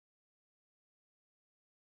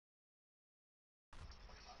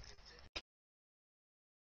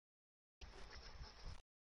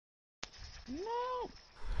No.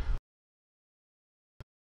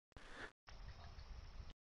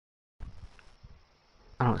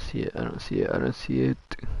 I don't see it. I don't see it. I don't see it.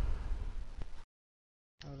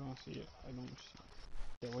 I don't see it. I don't see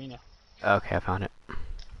it. Yeah, we know. Okay, I found it.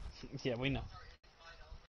 Yeah, we know.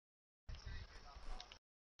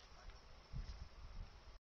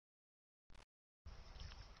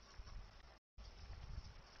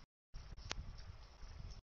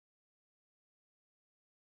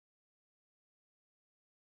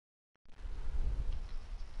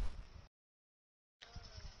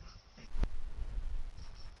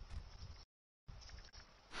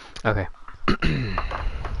 Okay.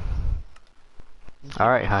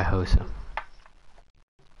 Alright, hi Hosa.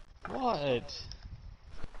 What?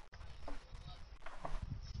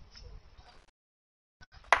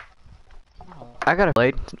 Oh, I got a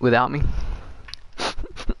blade without me.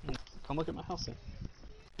 come look at my house then.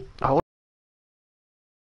 Oh.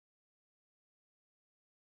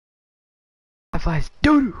 Wi-Fi's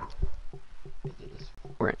doo-doo.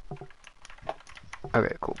 We're in.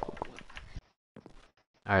 Okay, cool.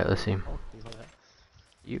 Alright, let's see.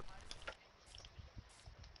 You.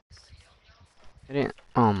 I didn't.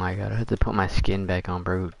 Oh my god, I had to put my skin back on,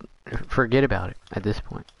 bro. Forget about it at this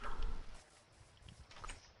point.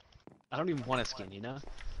 I don't even want a skin, you know?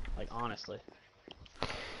 Like, honestly.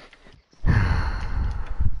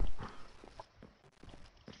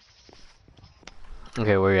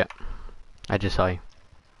 Okay, where you at? I just saw you.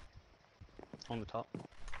 On the top.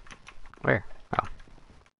 Where? Oh.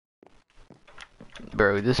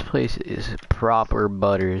 Bro, this place is proper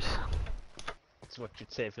butters. That's what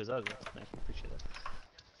you'd say if it was ugly. Man, I appreciate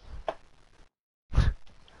that.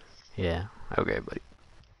 Yeah, okay, buddy.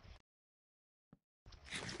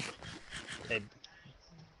 Hey,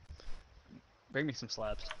 bring me some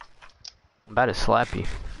slabs. I'm about to slap you.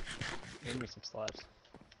 Bring me some slabs.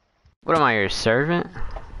 What am I, your servant?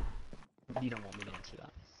 You don't want me to answer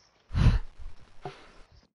that.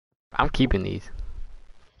 I'm keeping these.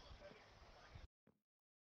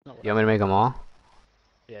 No, You want me to make them all?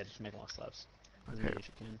 yeah, just make a lot of slabs. As Okay. many as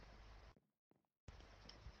you can.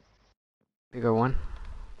 Bigger one.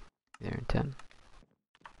 There in 10.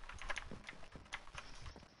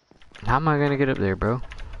 How am I gonna get up there, bro?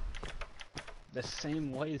 The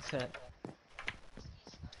same way that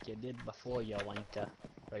you did before, you wanker.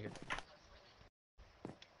 Right here.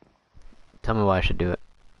 Tell me why I should do it.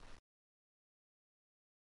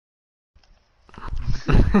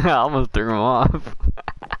 I almost threw him off.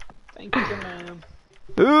 Thank you, ma'am.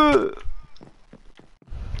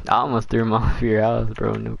 I almost threw him off your house,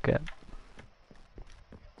 bro. No cap.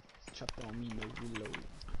 Chopped on me, no reload.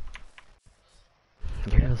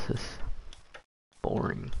 Your house is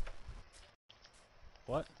boring.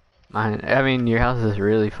 What? Mine. I mean, your house is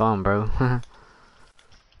really fun, bro.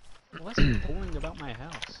 What's boring about my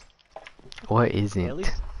house? What isn't?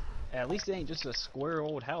 At least it ain't just a square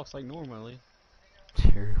old house like normally.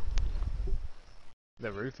 Sure.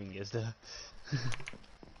 The roofing is the.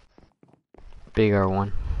 Big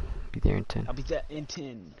R1. Be there in 10. I'll be that in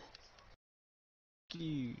 10.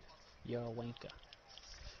 You, you're a wanker.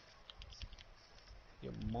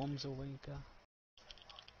 Your mom's a wanker.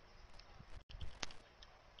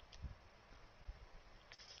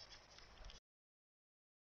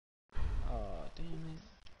 Oh, damn it.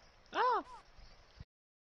 Ah!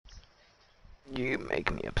 You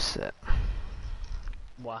make me upset.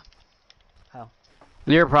 Why? How?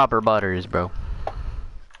 You're proper butters, bro.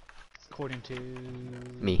 According to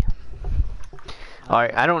Me.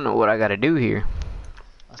 Alright, I don't know what I gotta do here.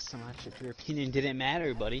 That's so much if your opinion didn't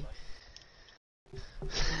matter, buddy.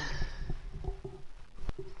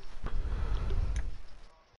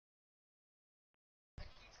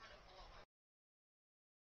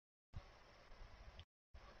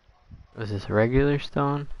 Was this regular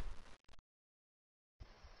stone?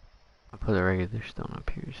 I'll put a regular stone up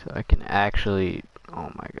here so I can actually...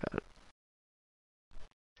 Oh my god.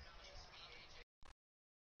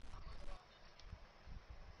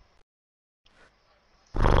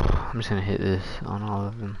 I'm just gonna hit this on all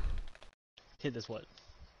of them. Hit this what?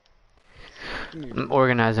 I'm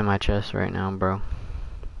organizing my chest right now, bro.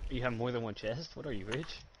 You have more than one chest? What are you,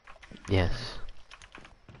 rich? Yes.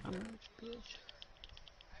 I'm a rich bitch.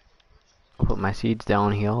 I'll put my seeds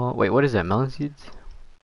down here. Wait, what is that? Melon seeds?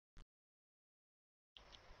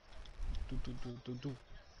 Do.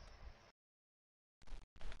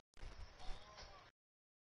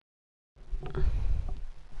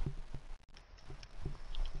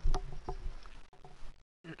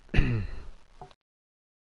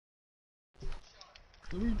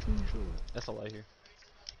 That's all I hear.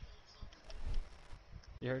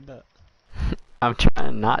 You heard that? I'm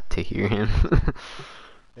trying not to hear him.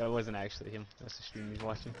 That wasn't actually him. That's the stream he's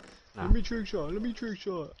watching. No. Let me trick shot. Let me trick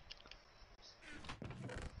shot.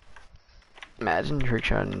 Imagine trick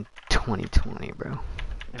shot in 2020, bro.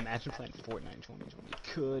 Imagine playing Fortnite in 2020.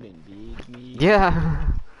 Couldn't beat me.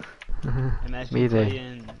 Yeah. Imagine Me either.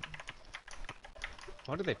 playing.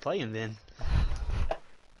 What are they playing then?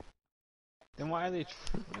 Then why are they?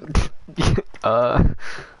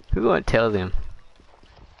 Who gonna tell them?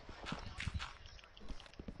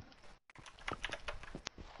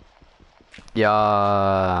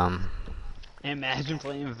 Yeah. Imagine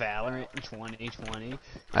playing Valorant in 2020.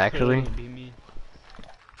 Actually. Couldn't beat me.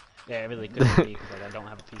 Yeah, it really couldn't be because I don't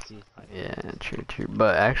have a PC. Like, Yeah, true, true.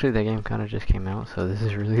 But actually, the game kind of just came out, so this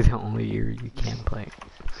is really the only year you can play.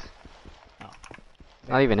 Oh.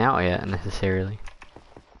 Not even out yet, necessarily.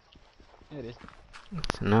 Yeah, it is.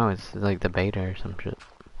 No, it's like the beta or some shit.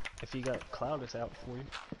 If you got Cloud, it's out for you.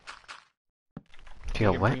 If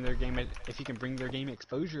you got what? If you can bring their game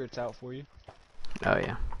exposure, it's out for you. Oh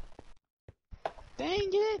yeah. Dang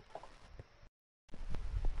it!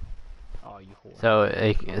 Oh, you whore.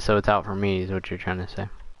 So it's out for me, is what you're trying to say?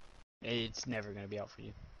 It's never gonna be out for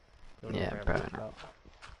you. Yeah, never probably be not. out.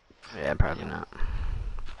 Yeah, probably not.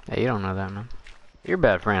 Yeah, you don't know that, man. You're a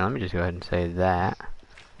bad friend. Let me just go ahead and say that.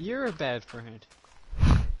 You're a bad friend.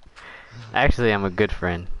 Actually, I'm a good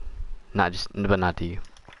friend. But not to you.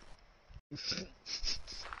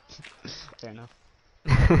 Fair enough.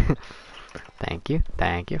 Thank you.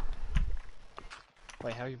 Thank you.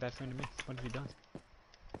 Wait, how are you a bad friend to me? What have you done?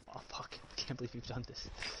 Oh fuck! I can't believe you've done this.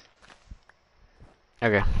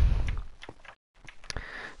 Okay.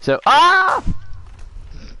 So, ah!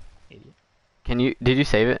 Idiot. Did you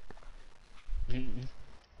save it? Mm-mm.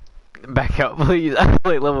 Back up, please. I'm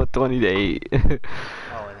like level 20 to 8. Oh,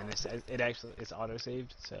 and then it's auto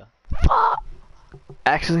saved, so.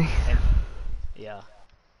 Actually. And, yeah.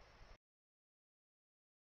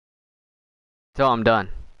 So I'm done.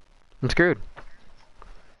 I'm screwed.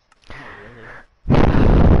 Oh, really?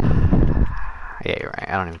 Yeah, you're right.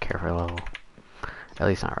 I don't even care for a level. At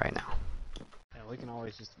least not right now. Yeah, we can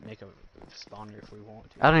always just make a spawner if we want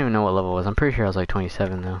to. I don't even know what level it was. I'm pretty sure I was like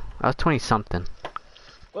 27 though. I was 20 something.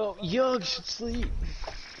 Well, Yug should sleep.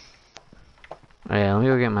 Oh, yeah, let me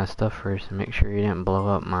go get my stuff first and make sure you didn't blow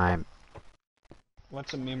up my...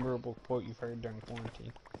 What's a memorable quote you've heard during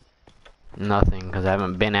quarantine? Nothing, because I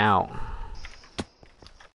haven't been out.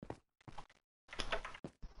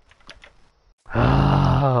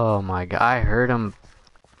 Oh my god, I heard him.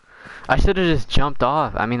 I should have just jumped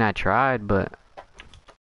off. I mean, I tried, but...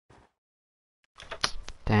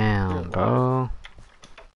 Damn, bro.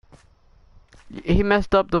 He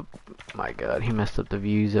messed up the... My god, he messed up the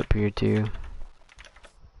views up here too.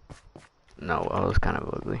 No, I was kind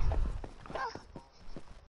of ugly.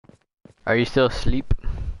 Are you still asleep?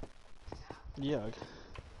 Yug.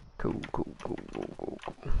 Cool, cool, cool, cool,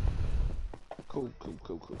 cool,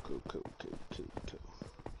 cool. Cool.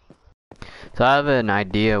 So I have an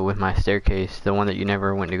idea with my staircase, the one that you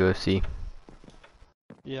never went to go see.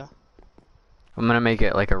 Yeah. I'm gonna make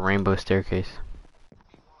it like a rainbow staircase.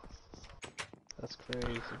 That's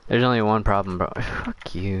crazy. There's only one problem, bro.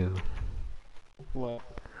 Fuck you. What?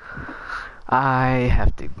 I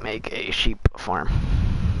have to make a sheep farm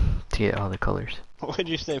to get all the colors. What'd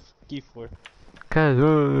you say fuck you for? Cause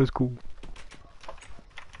that's cool.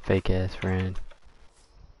 Fake ass friend.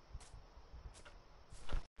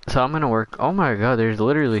 So I'm gonna work. Oh my god, there's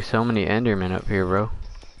literally so many Endermen up here, bro. Why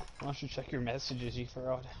don't you check your messages, you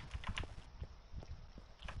fraud?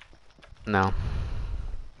 No.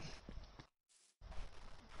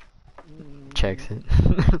 Checks it.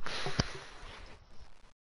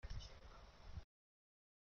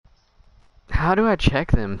 How do I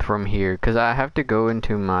check them from here? Cause I have to go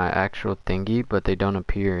into my actual thingy, but they don't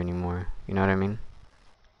appear anymore. You know what I mean?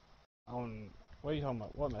 What are you talking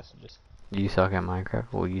about? What messages? You suck at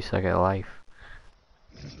Minecraft? Well, you suck at life.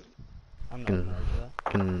 I'm not gonna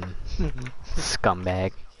argue that.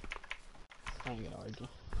 Scumbag. I ain't gonna argue.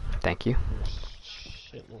 Thank you.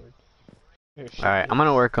 You're a shitlord. Alright, I'm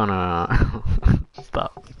gonna work on a...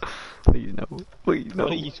 Stop. Please no. Please no.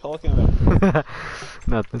 What are you talking about?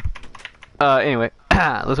 Nothing. Anyway,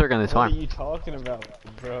 let's work on this farm. What are you talking about,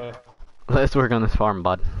 bro? Let's work on this farm,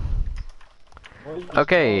 bud. What are you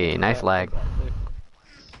Okay, talking nice about, lag.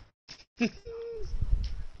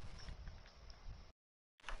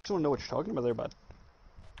 Just wanna know what you're talking about there, bud.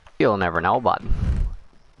 You'll never know, bud.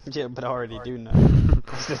 Yeah, but I already do know.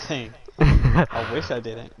 That's the thing. I wish I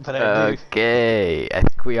didn't, but I do. Okay, I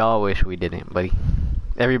think we all wish we didn't, buddy.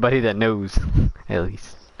 Everybody that knows, at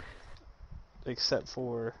least. Except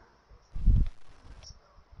for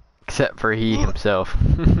Except for he himself.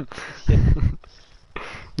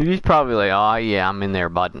 He's probably like, oh yeah, I'm in there,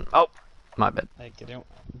 bud. Oh, my bad. Hey, get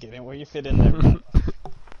in where you fit in there, man.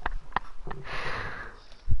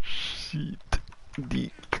 Shit.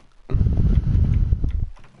 Deep.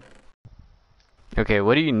 Okay,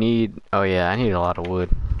 what do you need? Oh yeah, I need a lot of wood.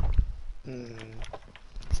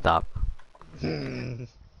 Stop. 1,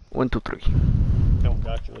 2, 3. Don't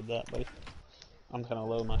got you with that, buddy. I'm kind of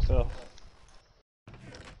low myself.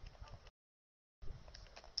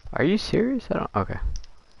 Are you serious? I don't. Okay.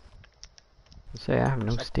 Say I have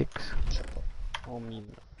no sticks. Oh, me.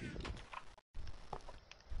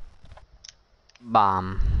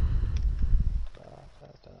 Bomb.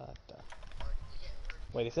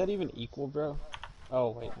 Wait, is that even equal, bro? Oh,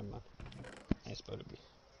 wait, never mind. It's supposed to be.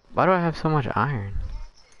 Why do I have so much iron?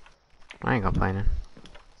 I ain't complaining.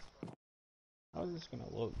 How is this gonna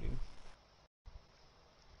load, dude?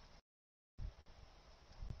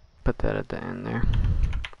 Put that at the end there.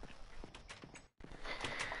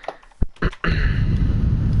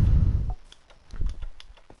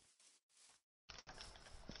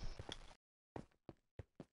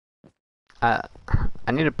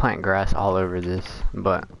 I need to plant grass all over this,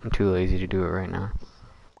 but I'm too lazy to do it right now.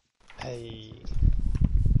 Hey.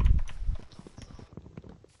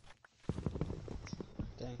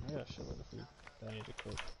 Dang, I got a shitload of food that I need to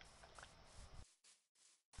cook.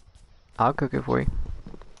 I'll cook it for you.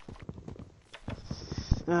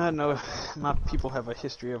 No, my people have a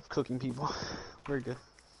history of cooking people. We're good.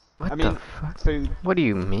 What I mean, the fuck? food. What do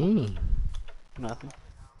you mean? Nothing.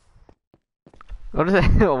 What does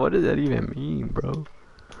that? What does that even mean, bro?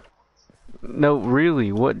 No,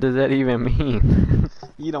 really, what does that even mean?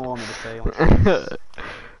 You don't want me to say it.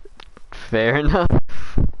 Fair enough.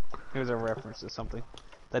 It was a reference to something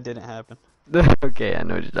that didn't happen. Okay, I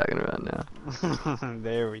know what you're talking about now.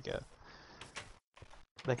 There we go.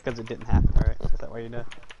 Because it didn't happen, right? Is that why you know?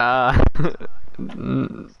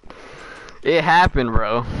 It happened,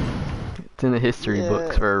 bro. It's in the history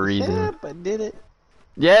books for a reason. Yeah, but did it?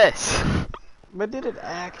 Yes! But did it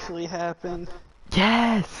actually happen?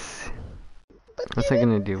 Yes! What's I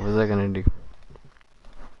gonna do? What's I gonna do?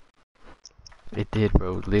 It did,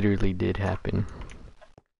 bro. Literally did happen.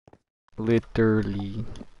 Literally.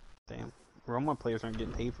 Damn. Roma players aren't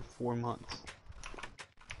getting paid for 4 months.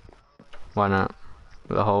 Why not?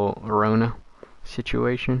 The whole Rona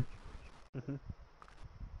situation. Mhm.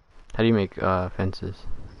 How do you make fences?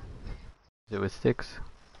 Is it with sticks?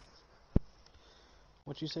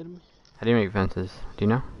 What you say to me? How do you make fences? Do you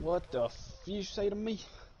know? What the f you say to me?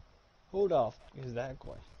 Hold off. Is that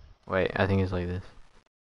quick? Wait, I think it's like this.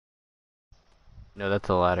 No, that's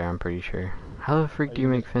a ladder, I'm pretty sure. How the freak do you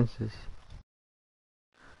make fences?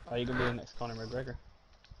 Are you gonna be the next Conor McGregor?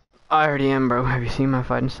 I already am, bro. Have you seen my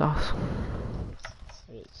fighting styles?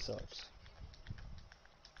 It sucks.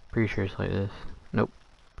 Pretty sure it's like this. Nope.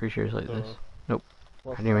 Pretty sure it's like this. Nope.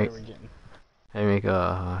 What How do you make? fight are we getting? How do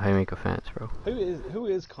you make a fence, bro? Who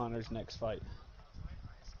is Conor's next fight?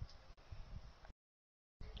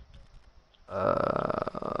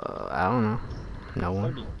 I don't know. No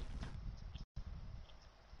one. 30.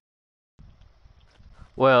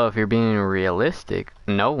 Well, if you're being realistic,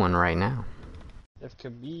 no one right now. If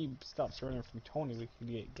Khabib stops running from Tony, we could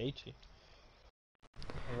get Gaethje.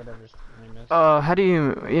 Or whatever his name is. How do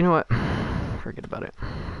you know what? Forget about it.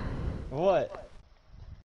 What?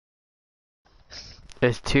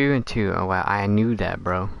 It's 2 and 2. Oh wow, I knew that,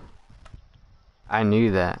 bro. I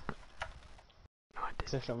knew that.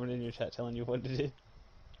 Is there someone in your chat telling you what to do?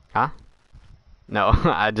 Huh? No,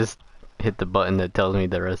 I just hit the button that tells me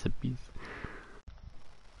the recipes.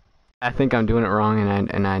 I think I'm doing it wrong,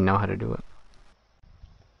 and I know how to do it.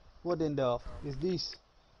 What in the is this?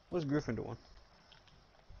 What's Griffin doing?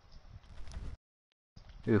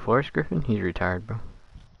 Who, Forrest Griffin? He's retired, bro.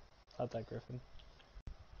 Not that Griffin.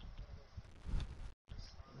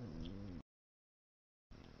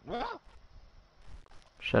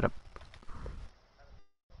 Shut up.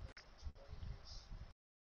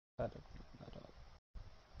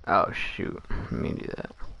 Oh shoot, let me do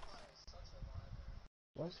that.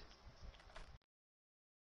 What?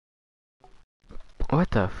 What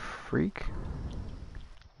the freak?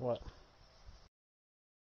 What?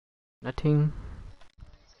 Nothing.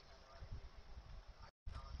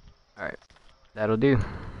 Alright, that'll do.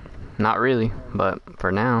 Not really, but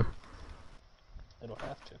for now. It'll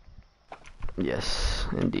have to. Yes,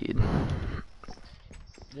 indeed.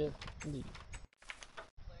 Yeah, indeed.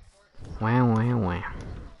 Wow, wow, wow.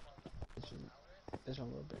 This one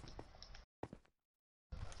a little bit.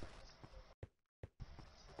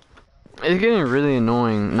 It's getting really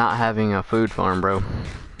annoying not having a food farm, bro.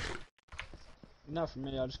 Not for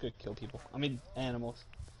me, I'll just go kill people. I mean, animals.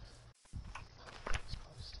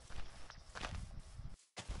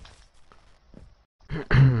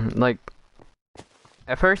 Like,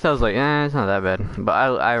 at first I was like, eh, it's not that bad.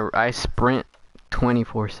 But I sprint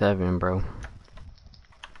 24/7, bro.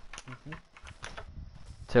 Mm-hmm.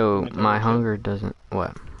 So my hunger doesn't.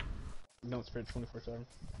 What? You don't sprint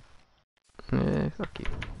 24/7. Fuck you.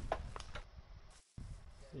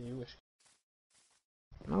 Yeah, you wish.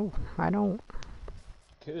 No, I don't.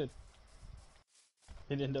 Could.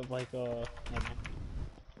 It'd end up like never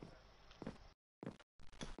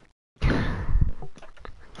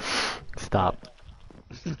Stop.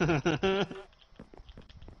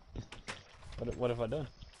 What have I done?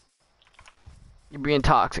 You're being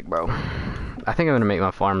toxic, bro. I think I'm gonna make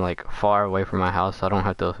my farm like far away from my house so I don't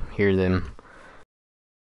have to hear them.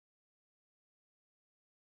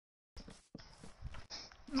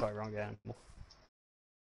 Sorry, wrong animal.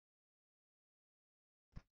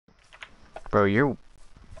 Bro, your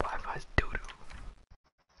Wi-Fi's doo-doo.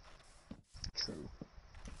 True.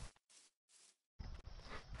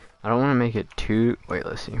 I don't want to make it too. Wait,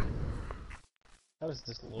 let's see. How does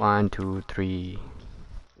this look? 1, 2, 3.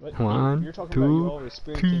 What? 1, You're talking 2, about you always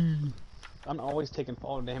sprinting. 3. I'm always taking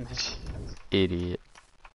fall damage. Idiot.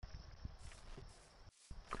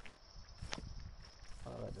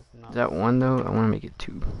 Oh, that does not Is that 1 though? I want to make it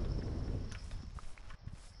 2.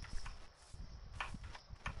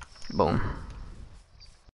 Boom.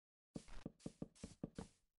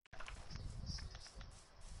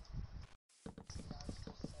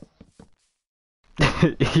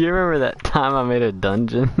 You remember that time I made a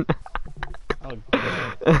dungeon? Oh,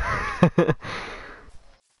 God.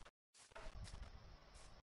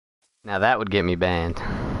 Now that would get me banned.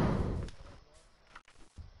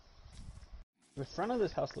 The front of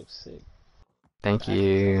this house looks sick. Thank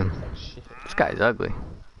you. Looks like shit. This guy's ugly.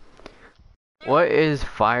 What is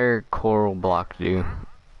fire coral block do?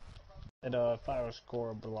 It fires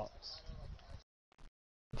core blocks.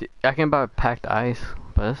 I can buy packed ice,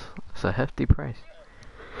 but it's a hefty price.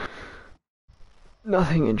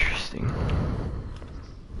 Nothing interesting.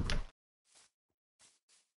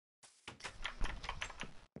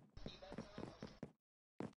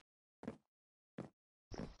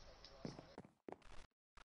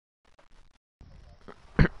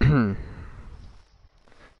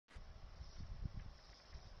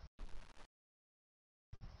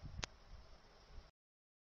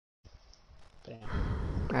 Damn.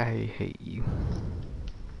 I hate you.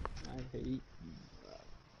 I hate.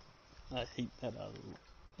 I hate that.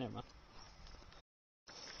 Never mind.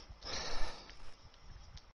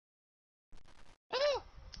 Oh,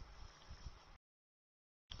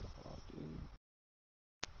 dude.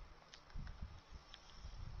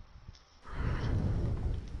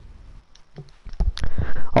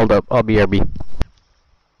 Hold up, I'll BRB.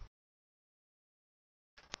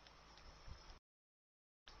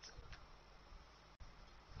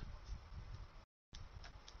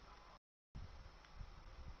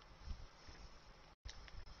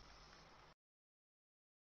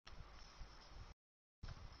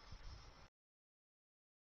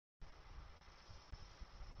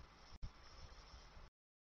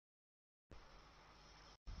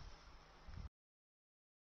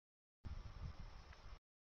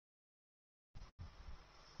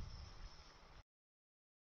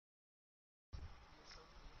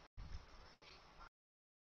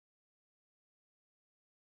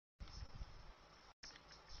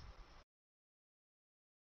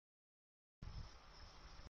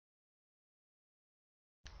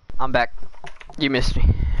 I'm back. You missed me.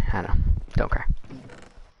 I know. Don't cry.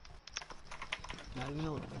 Not even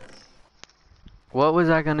a little. What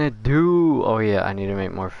was I gonna do? Oh yeah, I need to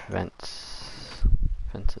make more fences.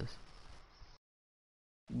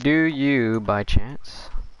 Do you, by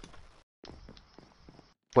chance?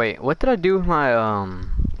 Wait, what did I do with my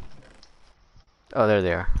Oh, there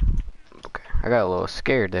they are. Okay, I got a little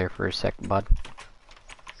scared there for a sec, bud.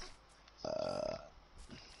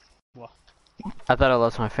 What? I thought I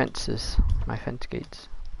lost my fences, my fence gates.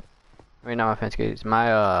 I mean, not my fence gates,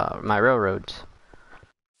 my railroads.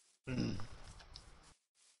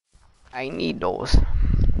 I need those.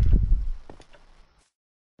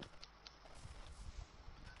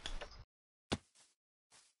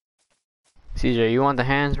 CJ, you want the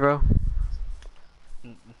hands, bro?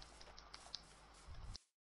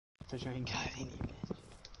 Cause you ain't got any,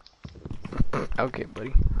 bitch. Okay,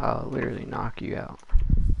 buddy. I'll literally knock you out.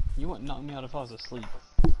 You wouldn't knock me out if I was asleep.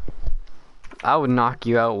 I would knock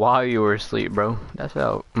you out while you were asleep, bro. That's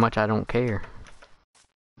how much I don't care.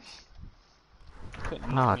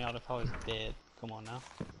 Couldn't knock me out if I was dead. Come on now.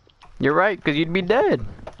 You're right, because you'd be dead.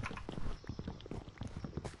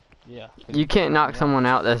 Yeah. 'cause You can't couldn't knock me out. someone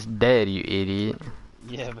out that's dead, you idiot.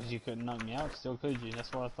 Yeah, but you couldn't knock me out, still could you?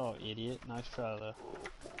 That's what I thought, idiot. Nice try, though.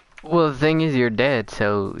 Well, the thing is, you're dead,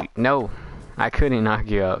 so no. I couldn't knock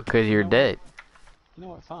you out, because you're know dead. You know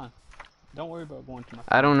what? Fine. Don't worry about going to my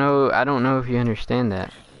I don't know if you understand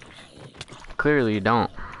that. Clearly you don't.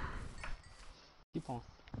 Keep on.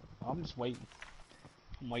 I'm just waiting.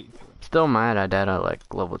 I'm waiting for it. Still mad I died at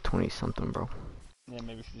like level 20 something, bro. Yeah,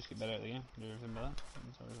 maybe we should just get better at the game. Do everything by that.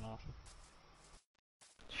 That's always an option.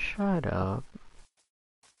 Shut up.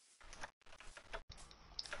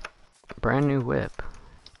 Brand new whip.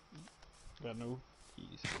 Got no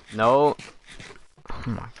keys. No. Oh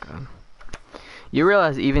my god. You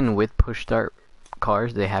realize even with push start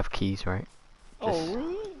cars, they have keys, right? Just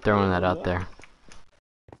really? throwing that out there.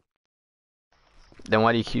 Then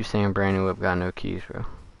why do you keep saying brand new whip got no keys, bro?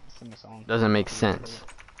 Sing the song. Doesn't make sense.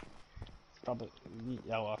 Probably.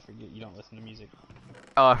 Oh, I forget. You don't listen to music.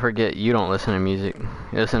 Oh, I forget, you don't listen to music.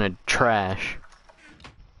 You listen to trash.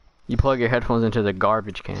 You plug your headphones into the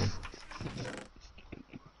garbage can.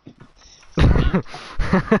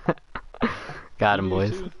 Got him,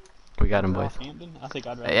 boys. Too. We got him, boys. Hampton? I think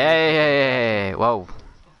I'd rather. Hey, whoa.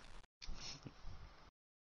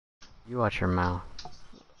 You watch your mouth.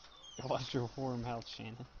 Watch your whore mouth,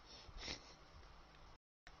 Shannon.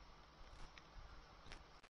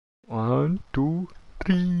 1, 2,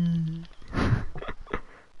 3.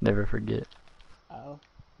 Never forget.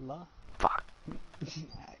 Allah. Fuck.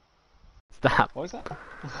 Stop. What was that?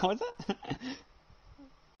 What was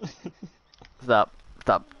that? Stop.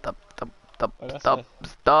 Stop. Stop. Stop. Stop. What did I Stop. say?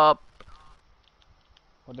 Stop.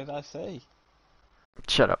 What did I say?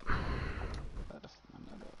 Shut up.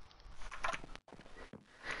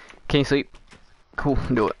 Can you sleep? Cool.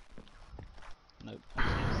 Do it. Nope.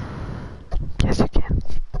 Yes, you can.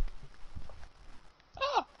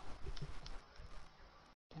 Ah!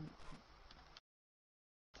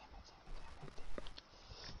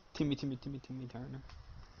 Timmy Turner.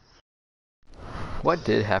 What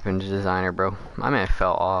did happen to designer, bro? My man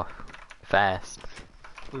fell off fast.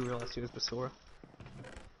 We realized he was Basura.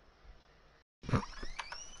 I'm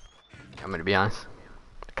gonna be honest.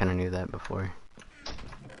 I kind of knew that before.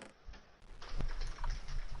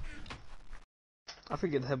 I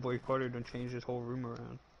forget that boy Carter done changed his whole room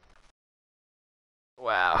around.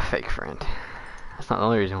 Wow, fake friend. That's not the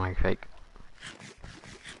only reason why you're fake.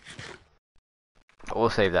 But we'll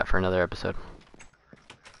save that for another episode.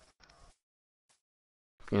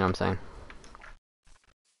 You know what I'm saying?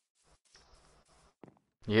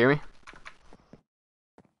 You hear me?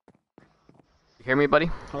 You hear me, buddy?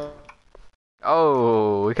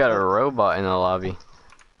 Oh, we got a robot in the lobby.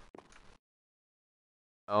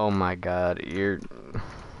 Oh my god, you're...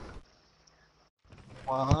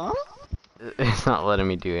 What? It's not letting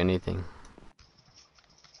me do anything.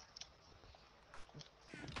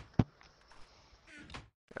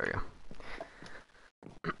 There we go.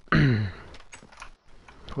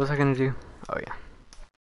 What was I gonna do? Oh yeah.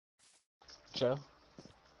 Joe?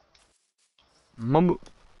 Mama!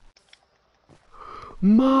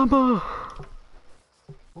 Mama!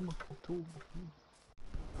 Mama, tool.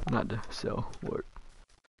 Not to sell work.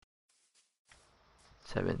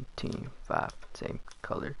 17.5, same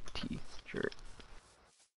color t-shirt.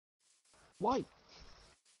 White.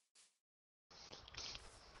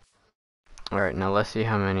 Alright, now let's see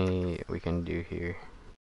how many we can do here.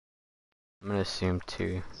 I'm gonna assume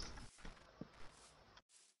 2.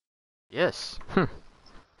 Yes!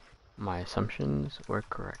 My assumptions were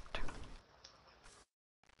correct.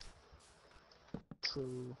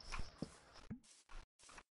 True.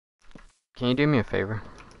 Can you do me a favor,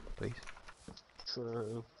 please?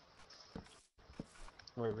 True.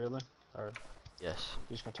 Wait, really? Or Yes.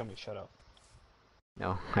 you're just gonna tell me to shut up?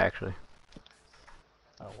 No, actually.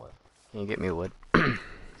 Oh, what? Can you get me wood?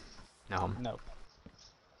 No. No.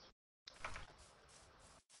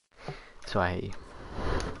 So I hate you.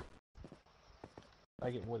 I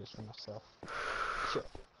get wood is for myself. Shit.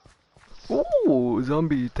 Ooh,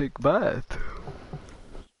 zombie take bath.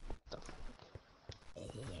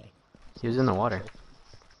 He was in the water.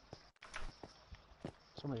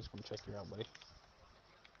 Somebody's gonna check you out, buddy.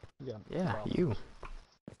 You got Yeah, problems. you.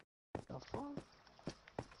 The fuck?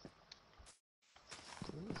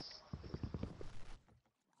 Please?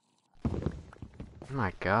 Oh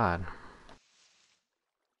my god.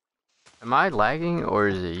 Am I lagging or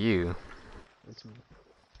is it you? It's me.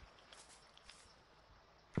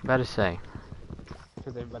 About to say.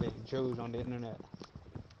 Because everybody Joe's on the internet.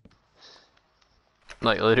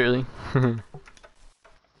 Like literally?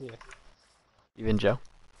 Yeah. Even Joe?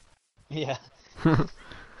 Yeah.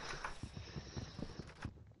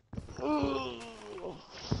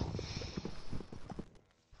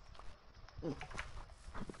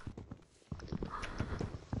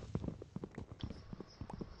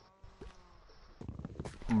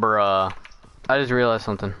 Bruh. I just realized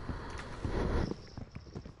something.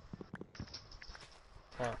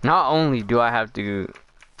 What? Not only do I have to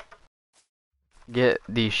get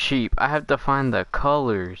these sheep, I have to find the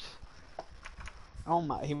colors. Oh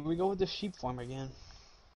my, here we go with the sheep farm again.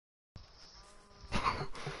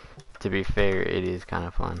 To be fair, it is kind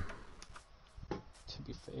of fun. To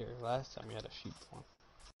be fair, last time we had a sheep farm.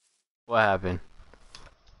 What happened?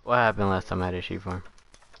 What happened last time I had a sheep farm?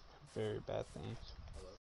 Very bad things.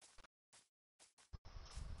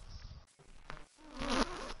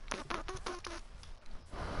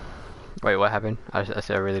 Wait, what happened? I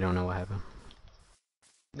said I really don't know what happened.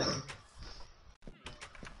 Nothing.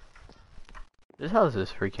 This house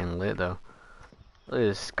is freaking lit though. Look at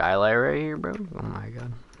this skylight right here, bro. Oh my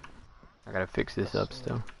god. I gotta fix this up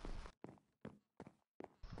still.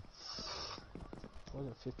 What are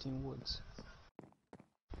the 15 woods?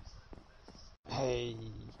 Hey,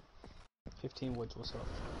 15 woods, what's up?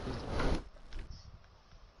 Please don't.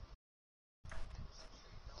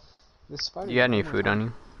 This spider. You got any food on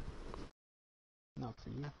you? Not for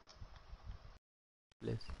you.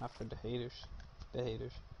 Please. Not for the haters. The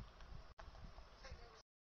haters.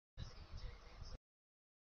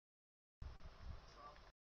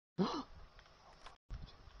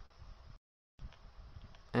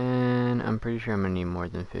 And I'm pretty sure I'm gonna need more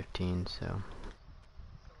than 15, so.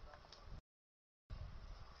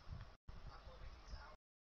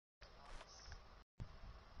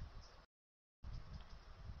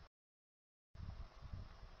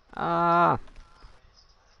 Ah.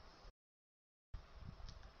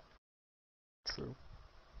 True.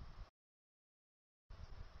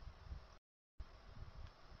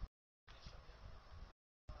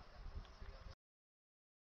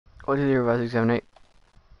 What is 0, 5, 6, 7, 8?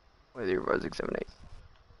 What is 0, 5, 6, 7, 8?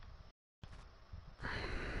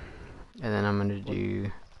 And then I'm gonna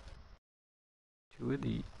do 2 of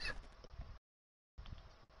these.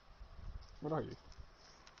 What are you?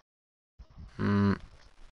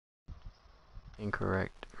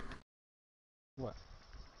 Incorrect. What?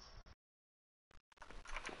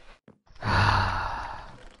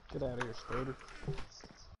 Get out of here, spider.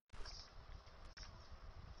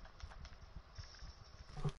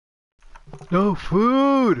 No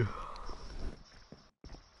food!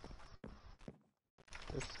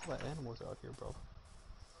 There's a lot of animals out here, bro.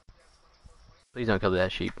 Please don't kill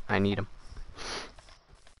that sheep. I need him.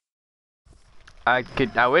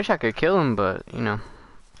 I wish I could kill him, but, you know.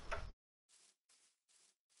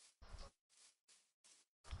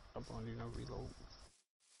 I'm on you, no reload.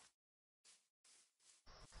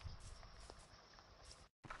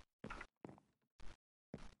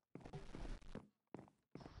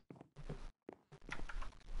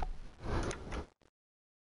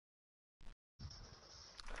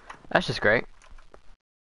 That's just great.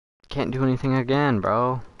 Can't do anything again,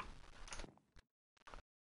 bro.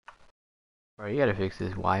 Bro, you gotta fix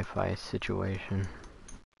this Wi-Fi situation.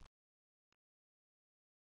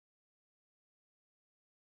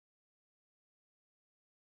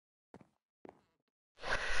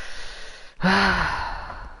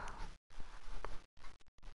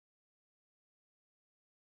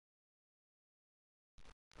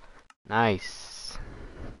 Nice.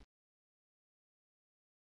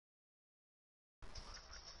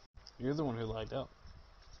 You're the one who lagged out.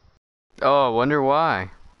 Oh, I wonder why.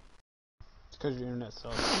 It's because your internet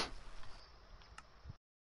sucks.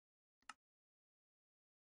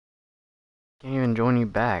 Can't even join you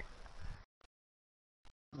back.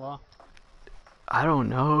 Well, I don't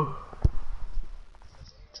know.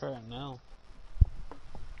 try it now.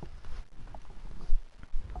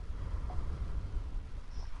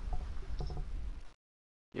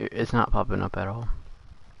 It's not popping up at all.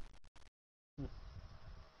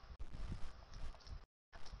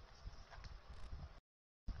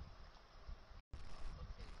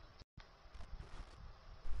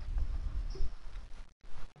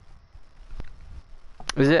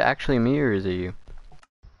 Is it actually me or is it you?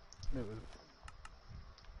 It was.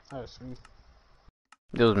 That's me.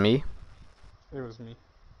 It was me? It was me.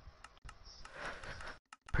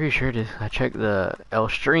 Pretty sure it is. I checked the L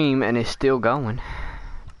stream and it's still going.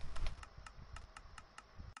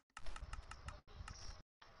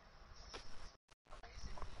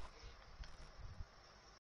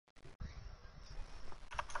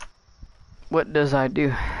 What does I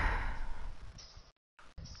do?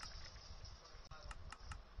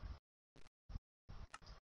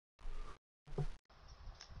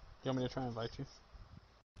 You want me to try and invite you?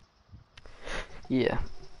 Yeah.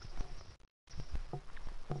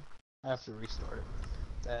 I have to restart it.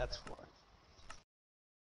 That's why.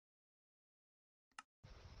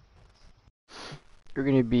 You're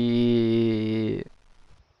gonna be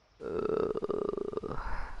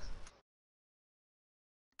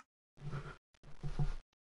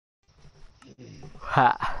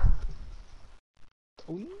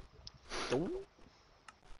Don't. Don't.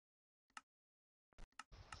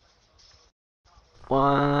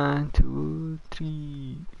 1, 2,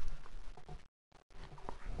 3.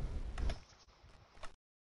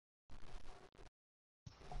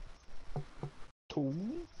 Two.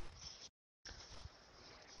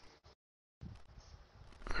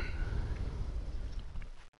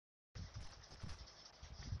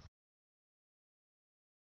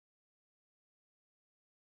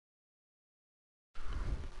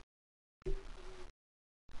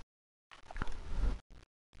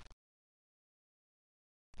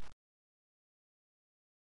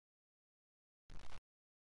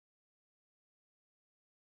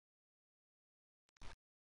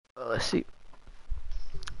 Let's see.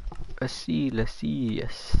 Let's see,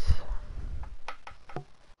 yes.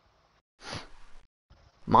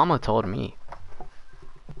 Mama told me.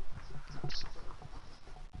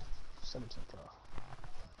 7% off.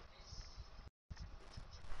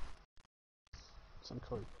 Some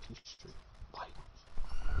colored t-shirt. White.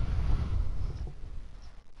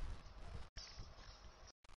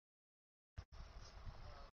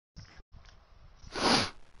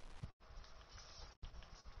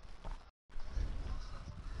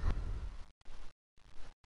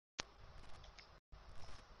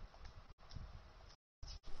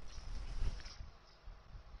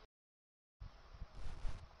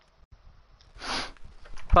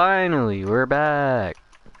 Finally, we're back.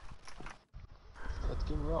 Let's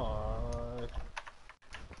get right.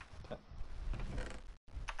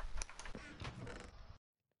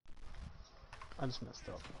 I just messed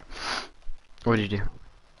up. What'd you do?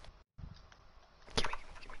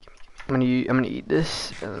 I'm gonna eat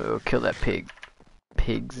this and we'll kill that pig.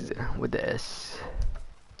 Pigs with the S.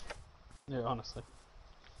 Yeah, honestly.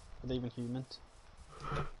 Are they even humans?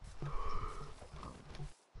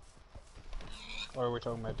 Or are we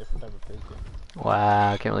talking about a different type of pig here?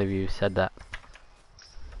 Wow, I can't believe you said that.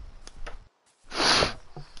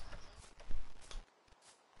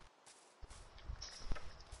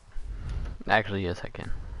 Actually, yes, I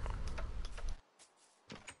can.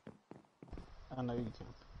 I know you can.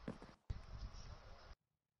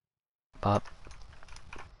 Bob.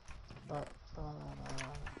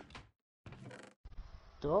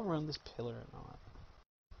 Do I run this pillar or not?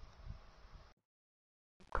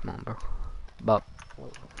 Come on, bro. Bob.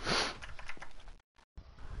 Wait.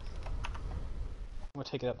 I'm gonna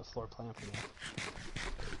take it out the floor plan for now.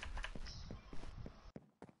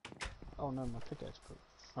 Oh no, my pickaxe broke.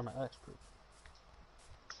 Or my axe broke.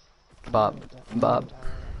 Bob. Bob.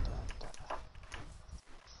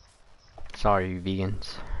 Sorry,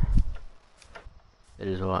 vegans. It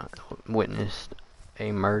is what witnessed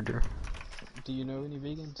a murder. Do you know any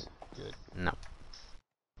vegans? Good. No.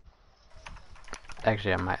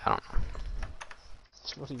 Actually, I might. I don't know.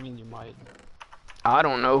 What do you mean you might? I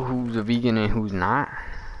don't know who's a vegan and who's not.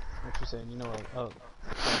 What you saying? You know a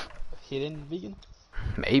hidden vegan?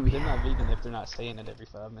 Maybe. They're not vegan if they're not saying it every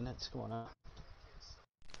 5 minutes. Come on up.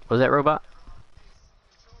 Was that robot?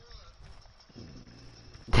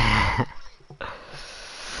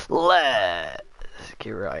 Let's get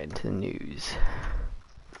right into the news.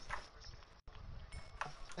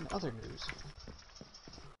 In other news,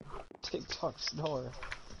 TikTok star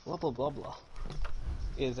blah blah blah blah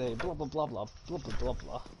is a blah blah blah blah blah blah blah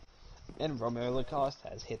blah, and Romeo Lacoste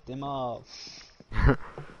has hit them up.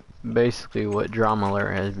 Basically, what Drama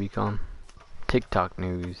Alert has become. TikTok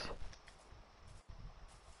news.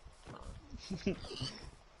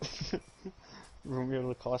 Romeo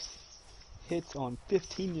Lacoste hits on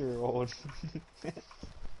 15-year-old.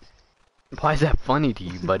 Why is that funny to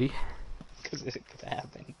you, buddy? Because it could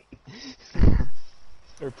happen.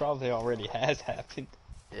 Or probably already has happened.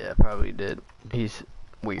 Yeah, probably did. He's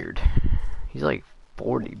weird. He's like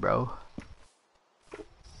 40, bro.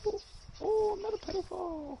 Oh, I'm not a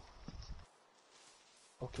pedophile.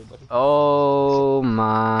 Okay, buddy. Oh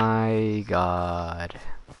my god.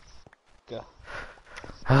 Go.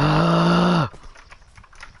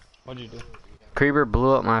 What'd you do? Creeper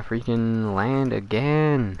blew up my freaking land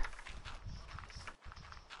again.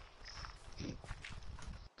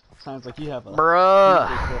 Sounds like you have a... Bruh.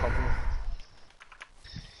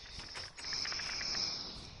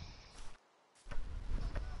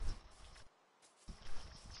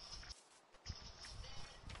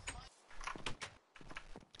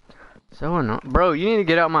 So annoying. Bro, you need to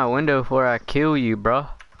get out my window before I kill you, bro.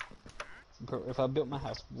 Bro, if I built my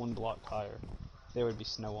house 1 block higher, there would be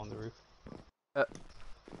snow on the roof.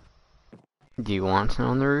 Do you want snow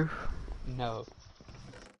on the roof? No.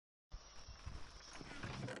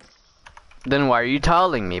 Then why are you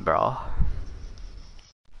telling me, bro?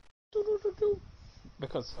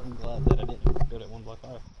 Because I'm glad that I didn't build it one block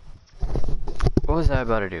higher. What was I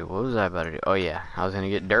about to do? What was I about to do? Oh yeah, I was gonna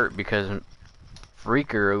get dirt because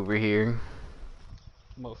Freaker over here.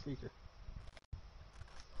 Mo Freaker.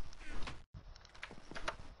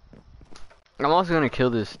 I'm also gonna kill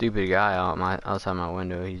this stupid guy outside my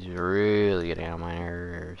window. He's really getting on my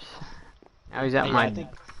nerves. Now he's at Yeah, my.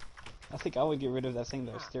 I think I would get rid of that thing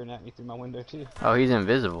that was staring at me through my window too. Oh, he's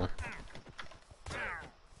invisible.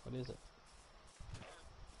 What is it?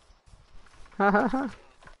 Hahaha.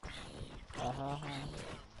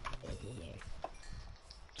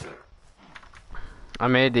 I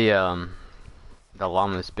made the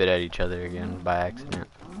llamas spit at each other again by accident.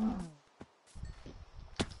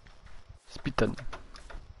 Spit on.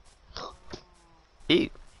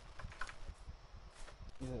 Eat.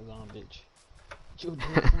 Yeah, that on bitch. You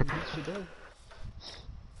bitch, you do.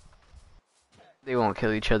 They won't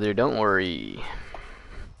kill each other, don't worry.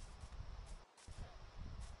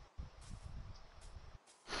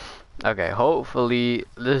 Okay, hopefully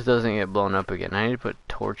this doesn't get blown up again. I need to put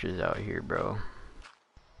torches out here, bro.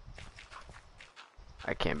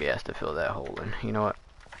 I can't be asked to fill that hole in. You know what?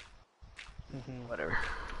 Whatever.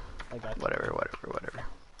 I got you. Whatever.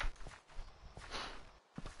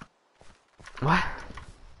 What?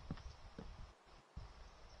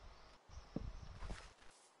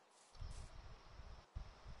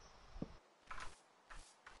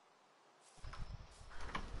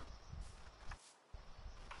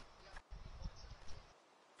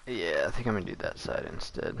 Yeah, I think I'm gonna do that side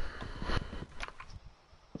instead.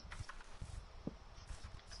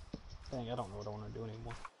 Dang, I don't know what I want to do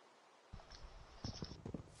anymore.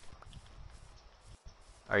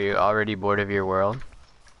 Are you already bored of your world?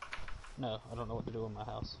 No, I don't know what to do in my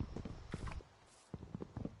house.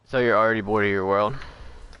 So you're already bored of your world?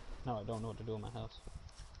 No, I don't know what to do in my house.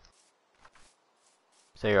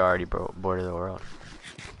 So you're already bored of the world?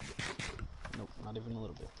 Nope, not even a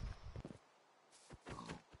little bit.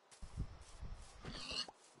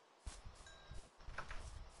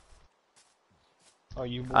 Are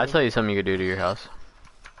you bored? I'll tell you something you could do to your house.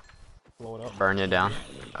 Blow it up. Burn it down.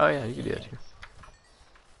 Oh yeah, you could do that too.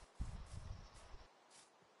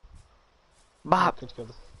 Bop! Let's go.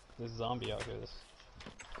 This zombie out here that's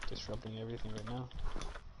disrupting everything right now.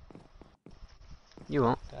 You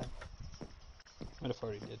won't. God. What if I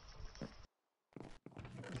already did?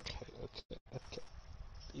 Okay.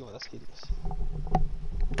 Yo, that's hideous.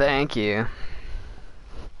 Thank you.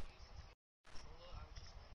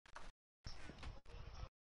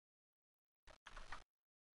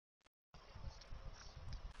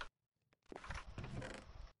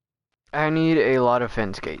 I need a lot of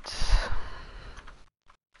fence gates.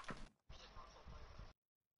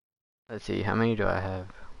 Let's see, how many do I have?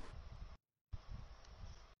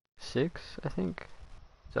 6, I think.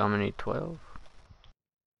 So I'm gonna need 12.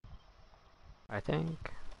 I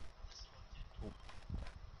think.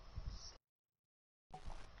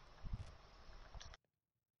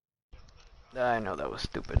 I know that was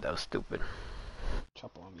stupid.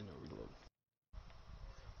 Chop on me, no reload.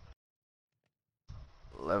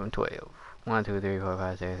 11, 12. 1, 2, 3, 4,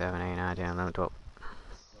 5, 6, 7, 8, 9, 10, 11, 12.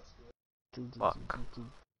 Fuck.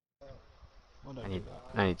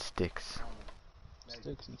 I need sticks.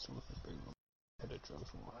 Sticks and stuff. Bring them. Had a drug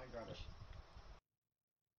from one.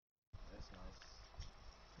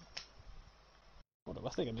 Hold up, I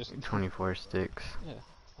think I just 24 sticks. Yeah,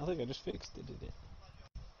 I think I just fixed it, did it?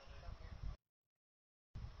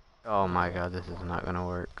 Oh my god, this is not gonna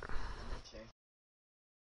work.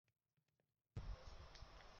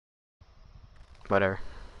 Whatever.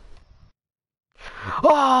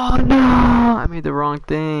 Oh no! I made the wrong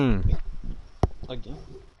thing! Again?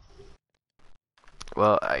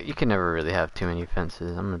 Well, you can never really have too many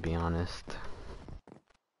fences, I'm gonna be honest.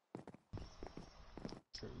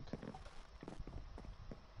 True.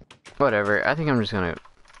 Whatever, I think I'm just gonna...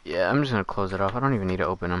 Yeah, I'm just gonna close it off. I don't even need to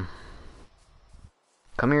open them.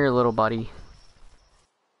 Come here, little buddy.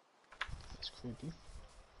 That's creepy.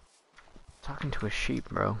 Talking to a sheep,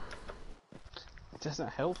 bro. It doesn't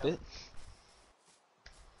help it.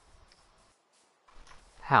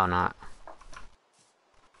 How not?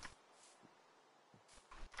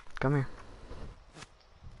 Come here.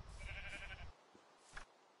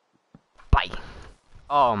 Bye.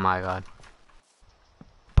 Oh my god.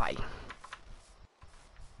 Bye.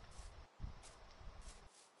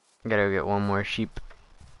 Gotta go get one more sheep.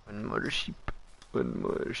 One more sheep. One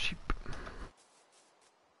more sheep.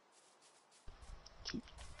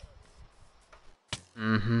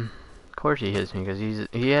 Mm-hmm. Of course he hits me because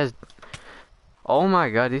he has. Oh my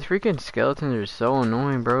god, these freaking skeletons are so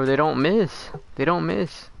annoying, bro. They don't miss. They don't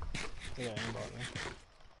miss. They got aimbot, man.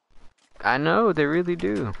 I know, they really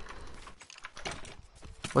do.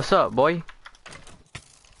 What's up, boy?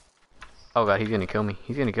 Oh god, he's gonna kill me.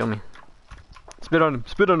 He's gonna kill me. Spit on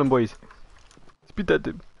him, boys. Spit that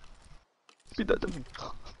dude. Spit that dude.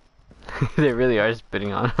 They really are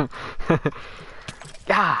spitting on him.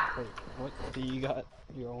 Yeah. Wait, what? Do you got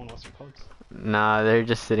your own what's it called? Nah, they're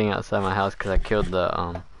just sitting outside my house because I killed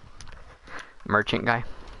the merchant guy.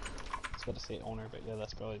 I was about to say owner, but yeah,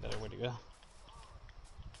 that's probably a better way to go.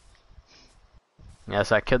 Yeah,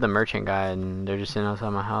 so I killed the merchant guy and they're just sitting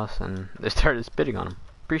outside my house and they started spitting on him.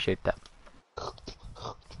 Appreciate that.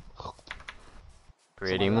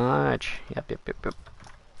 Pretty much. Yep. Look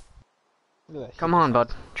at that. Come on,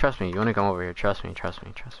 bud. Trust me. You wanna come over here? Trust me. Trust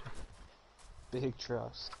me. Trust me. Big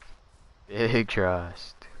trust. Big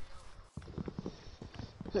trust.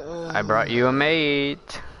 I brought you a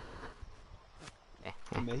mate.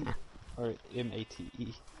 Mate? Or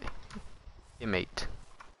M-A-T-E? A mate.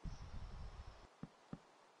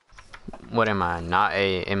 What am I? Not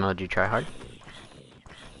a MLG tryhard?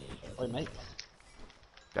 Or mate?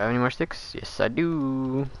 Do I have any more sticks? Yes, I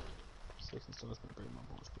do. 6 and stuff is gonna break my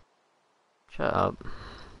bones. Shut up.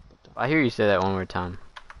 I hear you say that one more time.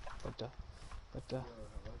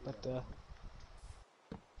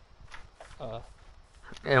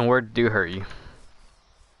 And words do hurt you.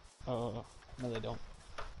 No they don't.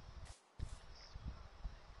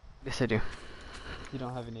 Yes, I do. You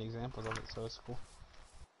don't have any examples of it, so it's cool.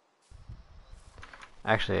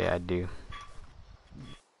 Actually, I do.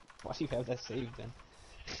 Why do you have that saved then?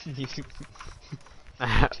 You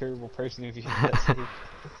terrible person if you have that saved.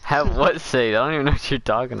 Have what saved? I don't even know what you're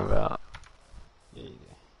talking about. Yeah, you do.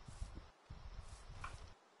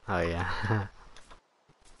 Oh yeah.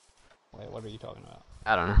 Wait, what are you talking about?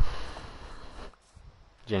 I don't know.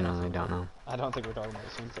 Genuinely don't know. I don't think we're talking about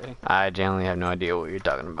the same thing. I genuinely have no idea what you're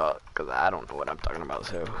talking about, because I don't know what I'm talking about,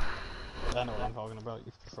 so... I know what I'm talking about,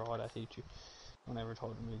 you fraud, I hate you. Don't ever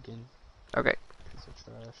talk to me again. Okay. Piece of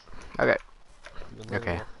trash. Okay. You little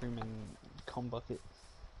Okay. Human cum bucket.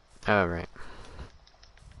 Oh, right.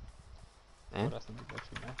 And? What else did you bet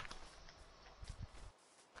you know?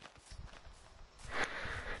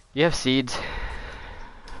 You have seeds.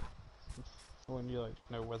 When you like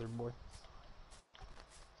no weather boy.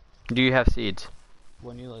 Do you have seeds?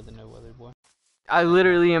 When you like the no weather boy. I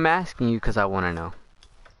literally am asking you because I want to know.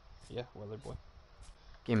 Yeah, weather boy.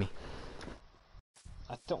 Gimme.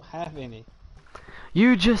 I don't have any.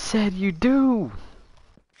 You just said you do!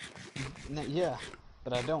 Yeah,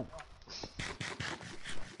 but I don't.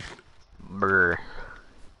 Brr.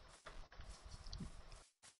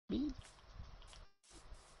 Beep.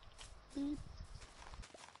 Beep.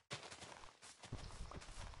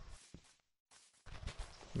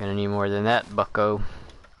 Gonna need more than that, bucko.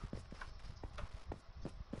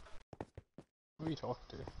 Who are you talking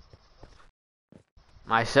to?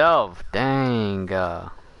 Myself, dang.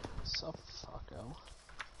 Sup, fucko.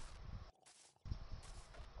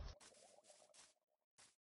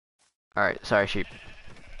 Alright, sorry, sheep.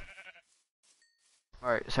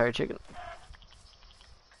 Alright, sorry, chicken.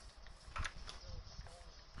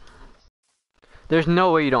 There's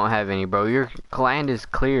no way you don't have any, bro. Your land is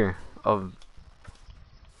clear of...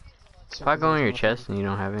 If I go on your chest and you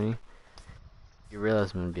don't have any, you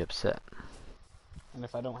realize I'm gonna be upset. And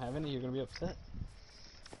if I don't have any, you're gonna be upset?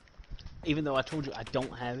 Even though I told you I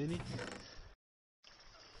don't have any?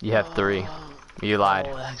 You have 3. You lied.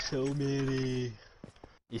 Oh, that's so many.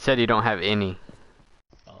 You said you don't have any.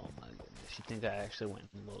 Oh my goodness, you think I actually went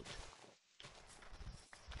and looked?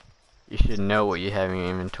 You should know what you have in your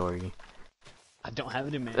inventory. I don't have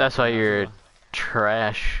any, man. That's why you're a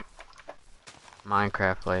trash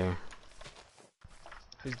Minecraft player.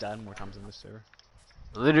 Who's died more times in this server?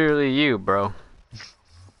 Literally you, bro.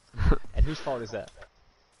 And whose fault is that?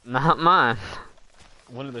 Not mine.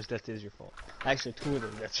 One of those deaths is your fault. Actually, 2 of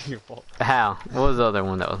those deaths are your fault. How? What was the other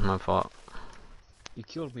one that was my fault? You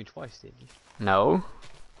killed me twice, didn't you? No.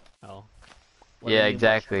 Oh. Yeah,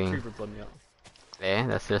 exactly. Creeper blew me up. Yeah,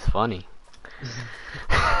 that's just funny.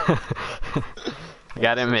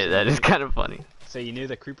 Gotta admit, that is kind of funny. So you knew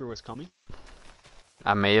the creeper was coming?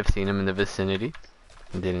 I may have seen him in the vicinity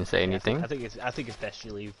and didn't say anything. I think it's best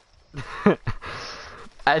you leave.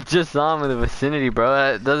 I just saw him in the vicinity, bro.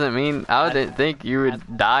 That doesn't mean I didn't think you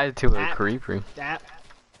would die to a creeper. I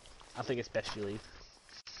think it's best you leave.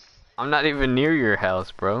 I'm not even near your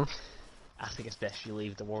house, bro. I think it's best you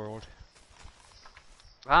leave the world.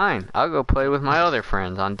 Fine, I'll go play with my other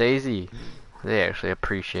friends on DayZ. They actually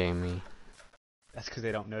appreciate me. That's because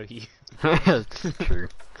they don't know you. That's true.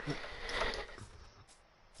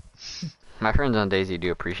 My friends on DayZ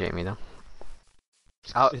do appreciate me, though.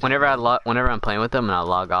 Whenever I'm playing with them and I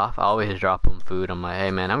log off, I always drop them food. I'm like,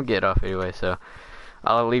 hey man, I'm getting off anyway, so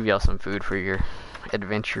I'll leave y'all some food for your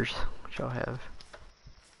adventures, which y'all have.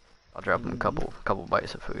 I'll drop them a couple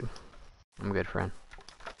bites of food. I'm a good friend.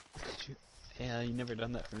 Yeah, you never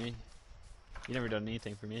done that for me. You never done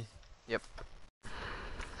anything for me. Yep.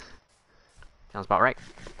 Sounds about right.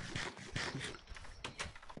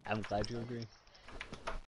 I'm glad you agree.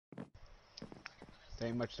 There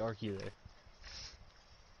ain't much to argue there.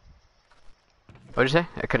 What'd you say?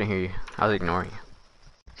 I couldn't hear you. I was ignoring you.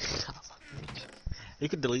 You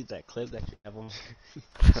could delete that clip that you have on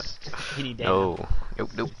any day. No.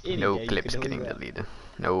 Nope. Any No day clips delete getting that. deleted.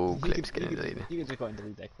 No clips getting deleted. You can just go ahead and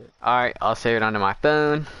delete that clip. Alright, I'll save it onto my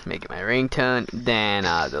phone, make it my ringtone, then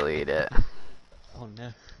I'll delete it. Oh no.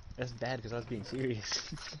 That's bad because I was being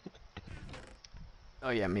serious. Oh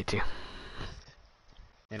yeah, me too.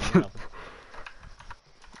 And you know,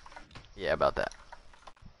 Yeah, about that.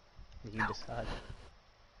 you decide.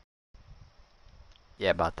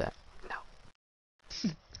 Yeah, about that.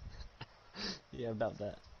 Yeah, about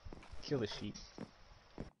that. Kill the sheep.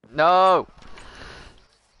 No!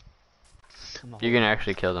 Come on. You can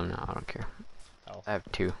actually kill them now, I don't care. Oh. I have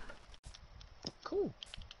 2. Cool.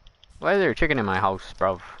 Why is there a chicken in my house,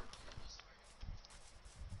 bro?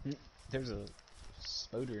 There's a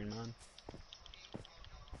spoder in mine.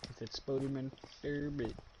 It's a Spoderman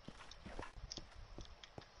Fairбit.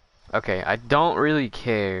 Okay, I don't really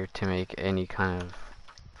care to make any kind of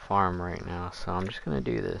farm right now, so I'm just gonna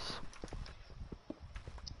do this.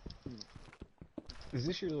 Is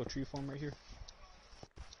this your little tree farm right here?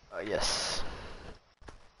 Yes.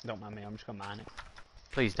 Don't mind me, I'm just gonna mine it.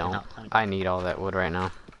 Please don't. Not tiny. I need all that wood right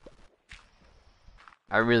now.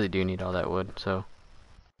 I really do need all that wood, so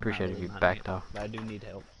appreciate Not if you really backed mining it, off. but I do need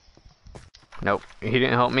help. Nope, he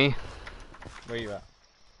didn't help me. Where you at?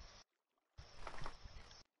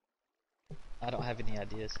 I don't have any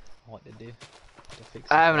ideas on what to do to fix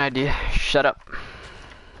it. I have an idea. Shut up.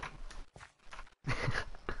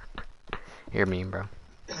 You're mean, bro.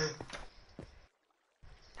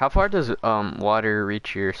 How far does water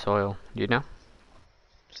reach your soil? Do you know?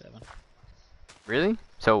 7. Really?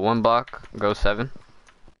 So 1 block goes 7?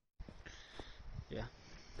 Yeah.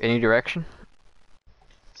 Any direction?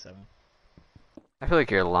 7. I feel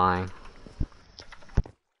like you're lying.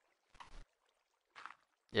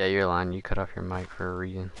 Yeah, you're lying. You cut off your mic for a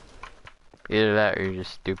reason. Either that or you're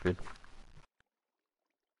just stupid.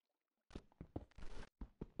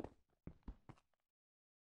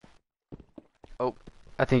 Oh,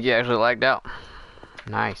 I think you actually lagged out.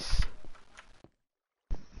 Nice.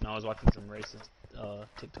 No, I was watching some racist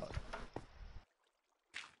TikTok.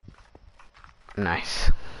 Nice.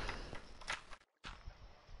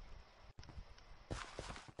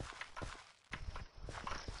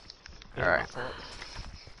 Yeah, Alright. my fault.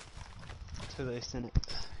 So they sent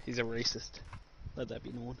it. He's a racist. Let that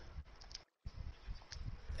be known.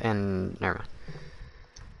 And never mind.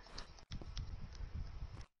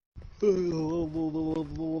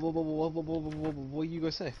 What you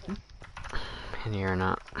gonna say? And you're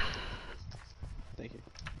not. Thank you.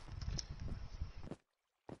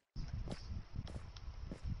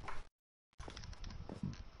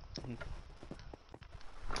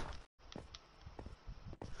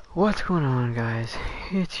 What's going on, guys?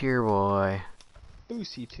 It's your boy.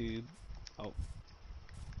 Boosie Tube. Oh.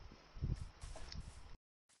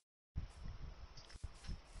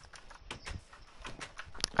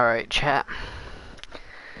 Alright, chat.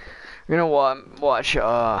 We're gonna watch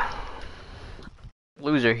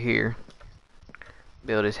Loser here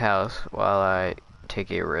build his house while I take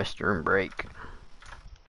a restroom break.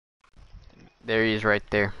 There he is right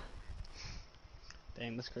there.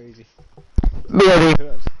 Dang, that's crazy. Billy. Who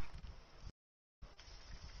else?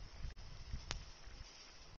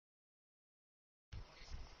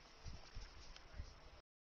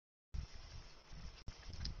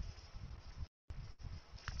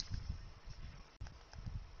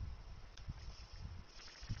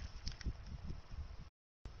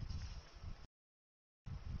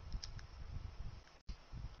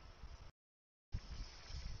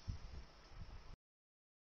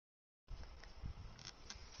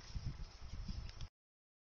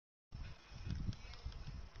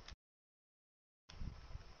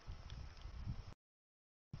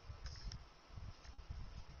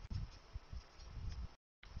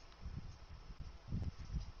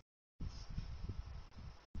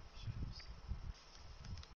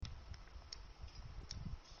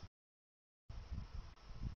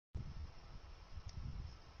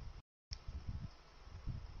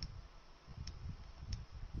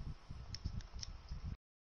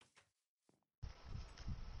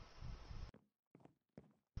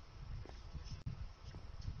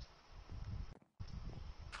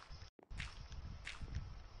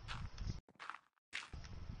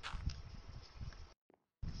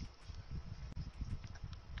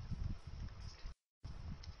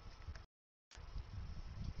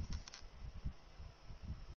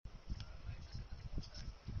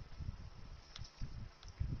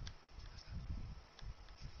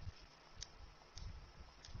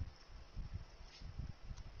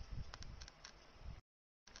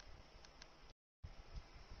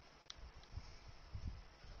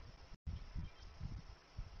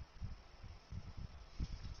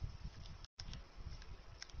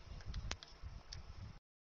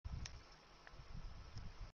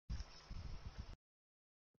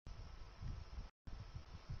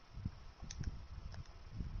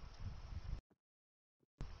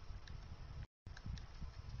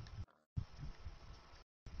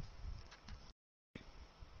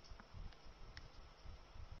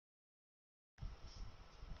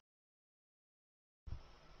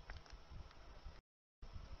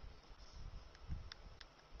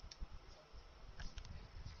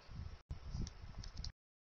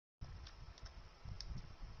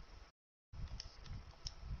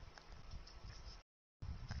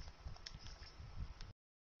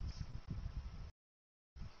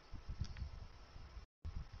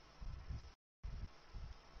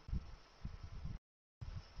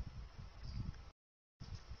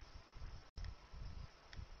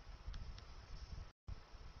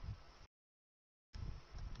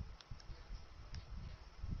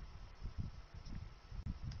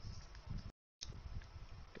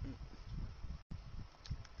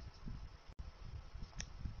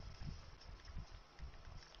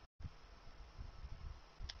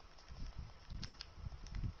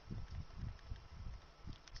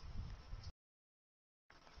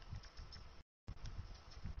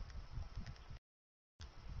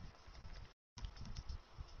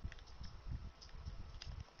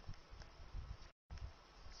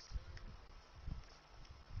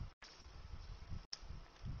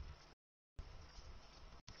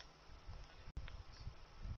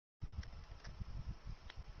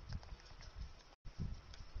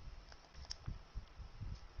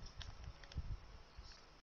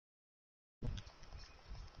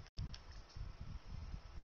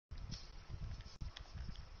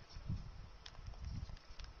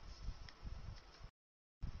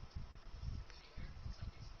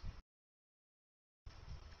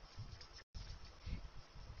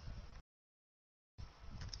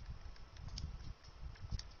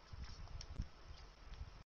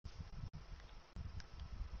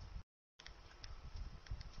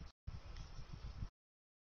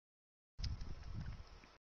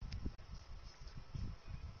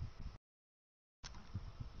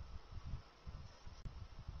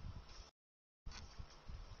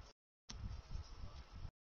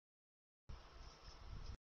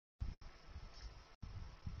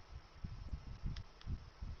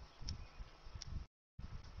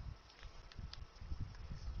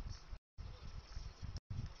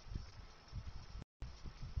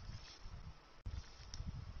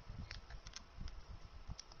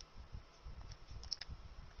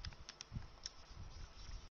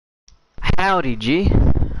 Howdy, G.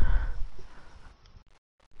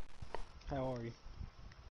 How are you?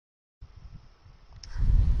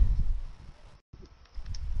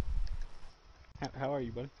 How are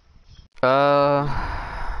you, buddy? You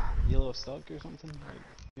a little stuck or something?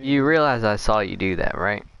 Like, You realize I saw you do that,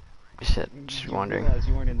 right? Just you wondering. realize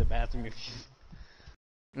you weren't in the bathroom if you...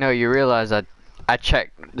 No, you realize I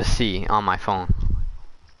checked the C on my phone.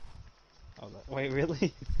 Oh, wait,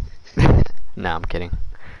 really? No, I'm kidding.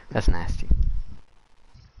 That's nasty.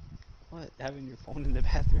 What? Having your phone in the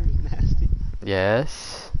bathroom is nasty?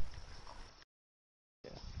 Yes.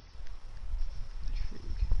 Yeah.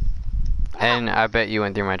 And I bet you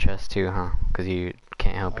went through my chest too, huh? Because you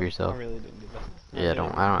can't help yourself. I really didn't do that. Yeah,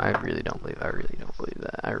 I really don't believe that.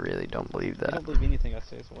 I really don't believe that. You don't believe anything I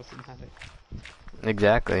say, so what's the matter?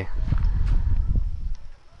 Exactly.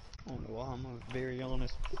 Oh no, well, I'm very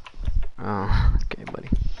honest. Oh, okay, buddy.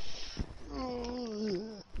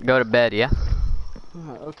 Go to bed, yeah?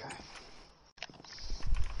 Okay.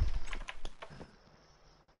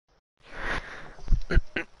 Right.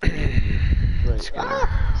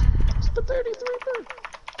 It's the 33 bird.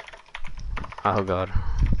 Oh god.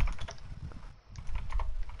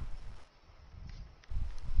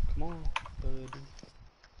 Come on, buddy.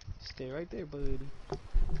 Stay right there, buddy.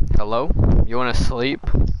 Hello? You wanna sleep?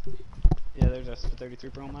 Yeah, there's a 33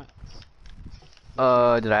 Pro on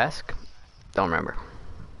that. Did I ask? Don't remember.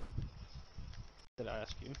 Did I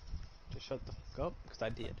ask you to shut the fuck up? Because I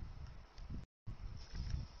did.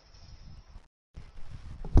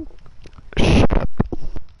 Shut up.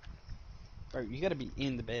 Bro, you gotta be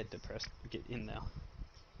in the bed to get in now.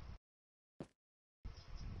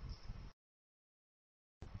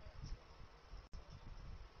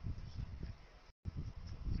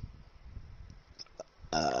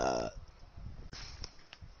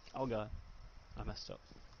 Oh god, I messed up.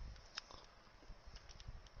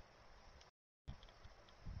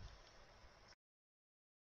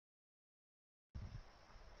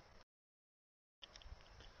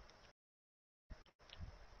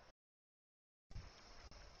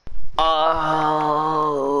 Alright.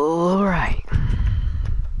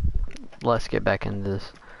 Let's get back into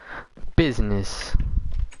this business.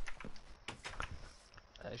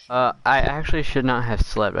 I actually should not have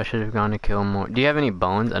slept. I should have gone to kill more. Do you have any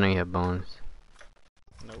bones? I know you have bones.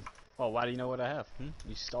 Nope. Well, why do you know what I have?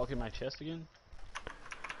 You stalking my chest again?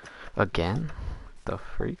 Again? The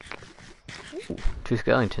freak? Ooh, 2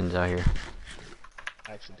 skeletons out here.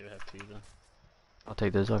 I actually do have 2 though. I'll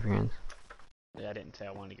take those off your hands. Yeah, I didn't say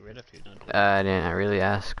I wanted to get rid of 2. No, I didn't really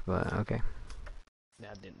ask, but okay.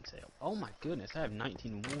 Yeah, I didn't say. Oh my goodness, I have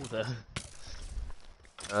 19 wool though.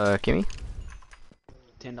 Kimmy?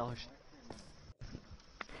 $10.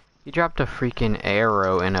 He dropped a freaking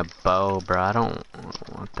arrow and a bow, bro. I don't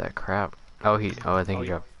want that crap. Oh, I think he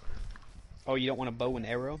dropped. Oh, you don't want a bow and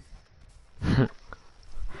arrow?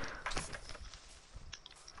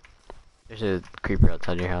 There's a creeper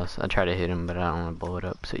outside your house. I try to hit him, but I don't want to blow it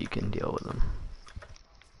up so you can deal with him.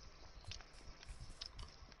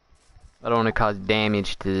 I don't want to cause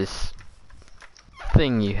damage to this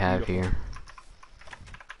thing you have here.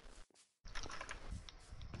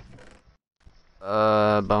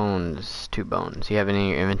 Bones. 2 bones. You have any in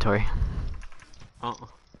your inventory? Uh-uh.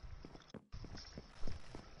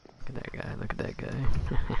 Look at that guy. Look at that guy.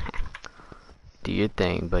 Do your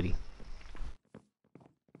thing, buddy.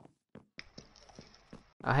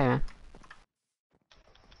 Oh, hey, man.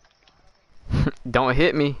 Don't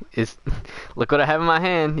hit me. Look what I have in my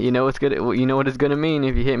hand. You know what's good. You know what it's gonna mean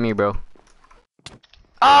if you hit me, bro.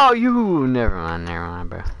 Oh, you. Never mind,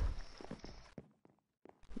 bro.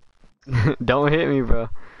 Don't hit me, bro.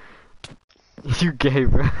 You gay,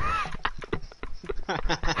 bro.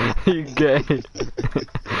 You gay.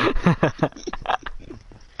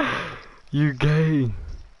 You gay.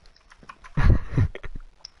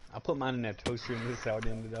 I put mine in that toaster and this is how it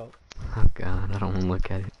ended up. Oh god, I don't want to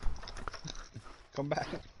look at it. Come back.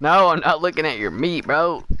 No, I'm not looking at your meat,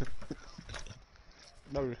 bro.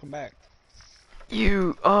 No, come back.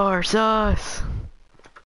 You are sus.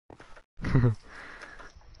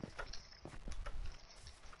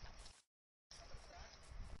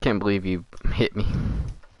 Can't believe you hit me.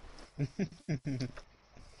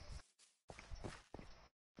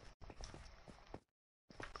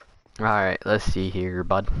 Alright, let's see here,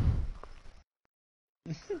 bud.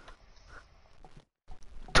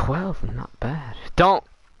 12, not bad.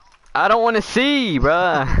 I don't want to see,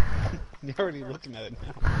 bruh. You're already looking at it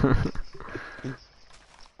now.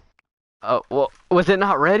 Oh, well, was it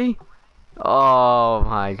not ready? Oh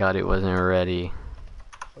my god, it wasn't ready.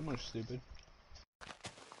 Someone's stupid.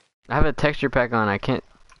 I have a texture pack on, I can't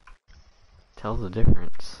tell the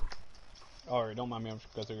difference. Alright, don't mind me, I'm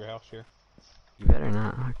just gonna go through your house here. You better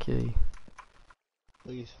not, I'll kill you.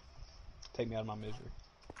 Please. Take me out of my misery.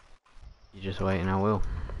 You just wait and I will.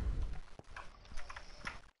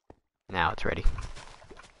 Now it's ready.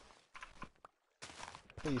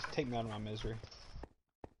 Please, take me out of my misery.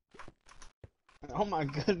 Oh my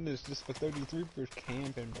goodness, just the 33%'s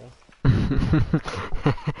camping, bro.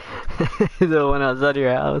 The one outside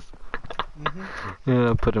your house? Mm-hmm. Yeah,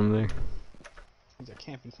 I'll put him there. He's a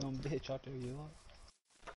camping son of a bitch out there, you lot.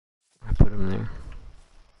 I put him there.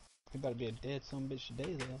 He better be a dead son of a bitch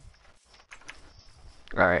today, though.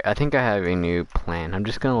 Alright, I think I have a new plan. I'm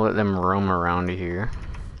just gonna let them roam around here.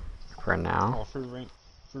 For now. Oh, free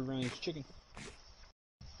range chicken.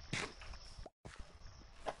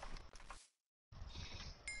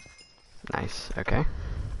 Nice, okay.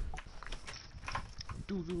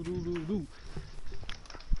 Do.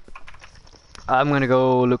 I'm gonna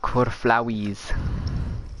go look for flowers.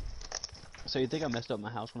 So you think I messed up my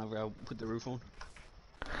house whenever I put the roof on?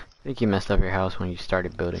 I think you messed up your house when you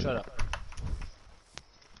started building. Shut up.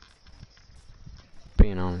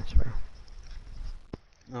 Being honest, bro.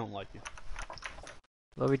 I don't like you.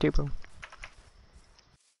 Love you too, bro.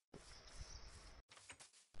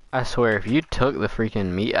 I swear, if you took the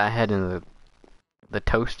freaking meat I had in the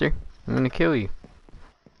toaster, I'm gonna kill you.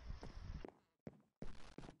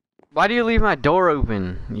 Why do you leave my door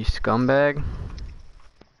open, you scumbag?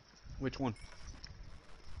 Which one?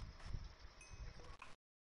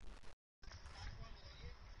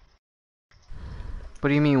 What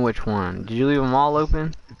do you mean, which one? Did you leave them all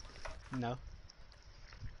open? No.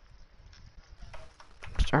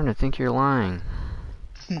 I'm starting to think you're lying.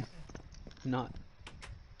 Not.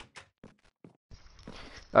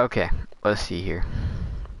 Okay, let's see here.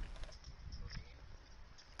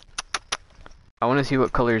 I want to see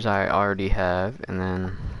what colors I already have, and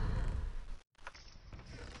then...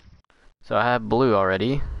 So I have blue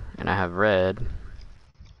already, and I have red.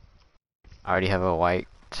 I already have a white.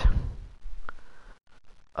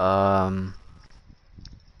 I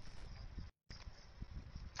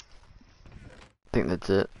think that's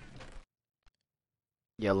it.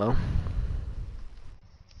 Yellow.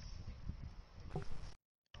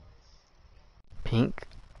 Pink.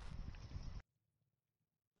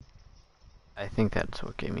 I think that's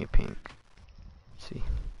what gave me pink. Let's see.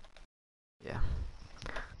 Yeah.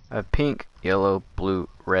 I have pink, yellow, blue,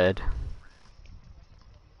 red,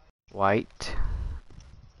 white.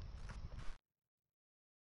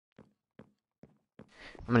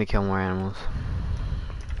 I'm gonna kill more animals.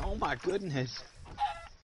 Oh my goodness.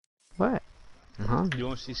 What? Uh-huh. You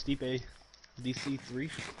want to see Stipe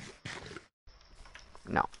DC3?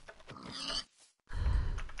 No.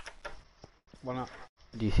 Why not?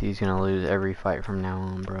 DC's gonna lose every fight from now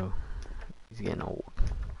on, bro. He's getting old.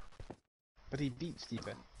 But he beat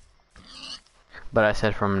Stipe. But I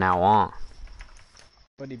said from now on.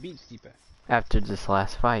 But he beat Stipe. After this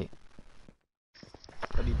last fight.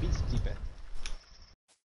 But he beat Stipe.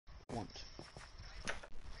 Once.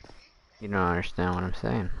 You don't understand what I'm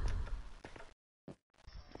saying.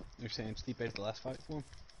 You're saying Stipe's the last fight for him?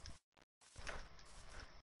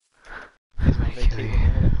 He's gonna vacate the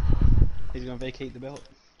belt. He's gonna vacate the belt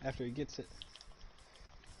after he gets it.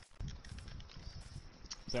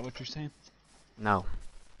 Is that what you're saying? No.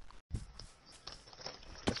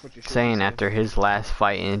 That's what you're Saying after his last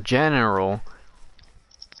fight in general.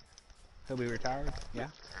 He'll be retired? Yeah.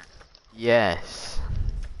 Yes.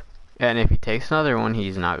 And if he takes another one,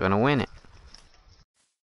 he's not gonna win it.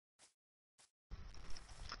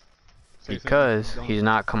 So Because he's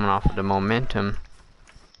not coming off of the momentum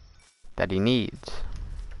that he needs.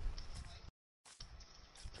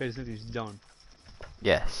 So you think he's done?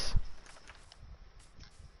 Yes.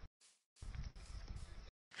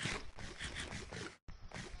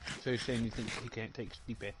 So you're saying you think he can't take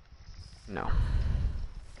Stipe? No.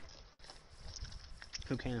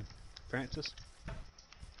 Who can? Francis?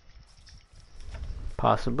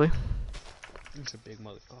 Possibly. He's a big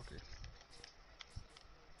motherfucker.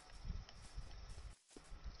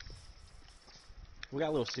 We got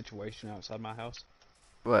a little situation outside my house.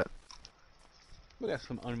 What? We got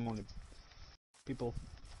some unwanted people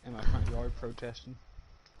in my front yard protesting.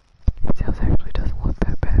 His house actually doesn't look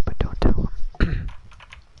that bad, but don't tell him.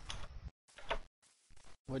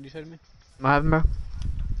 What did you say to me? What happened, bro?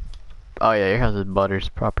 Oh yeah, your house is butters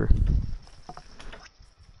proper.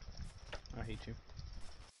 I hate you.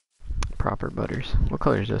 Proper butters. What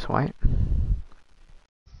color is this? White?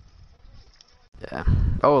 Yeah.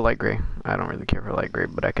 Oh, light gray. I don't really care for light gray,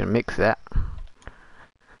 but I can mix that.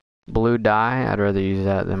 Blue dye. I'd rather use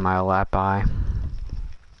that than my lap eye.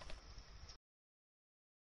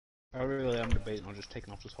 I really am debating on just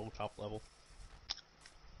taking off this whole top level.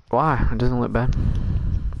 Why? It doesn't look bad.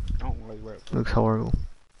 I don't really wear it. Looks horrible.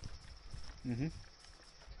 Mm-hmm.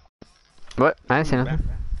 What? I didn't see From the nothing.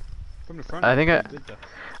 back- From the front. I think it's good, though.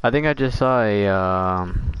 I think I just saw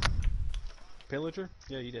a Pillager?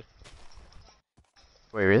 Yeah, you did.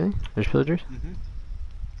 Wait, really? There's pillagers? Mm-hmm.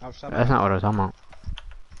 Outside. That's not what I was talking about.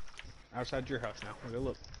 Outside your house now. Go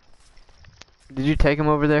look. Did you take him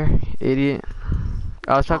over there, idiot?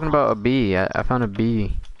 I was talking about a bee. I found a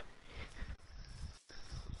bee.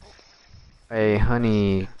 A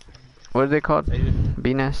honey. What are they called?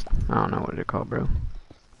 Bee nest? I don't know what they're called, bro.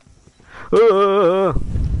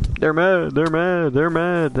 They're mad. They're mad. They're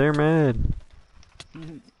mad. They're mad.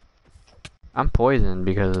 I'm poisoned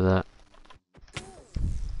because of that.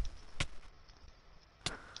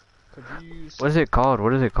 What is it called?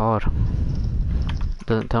 What is it called?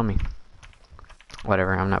 Doesn't tell me.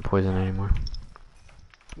 Whatever. I'm not poisoned anymore.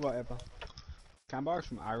 Whatever. Can I borrow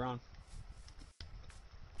some iron?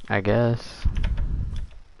 I guess.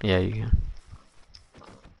 Yeah, you can.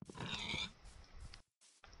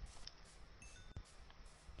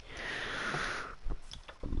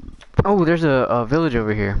 Oh, there's a village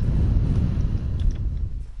over here.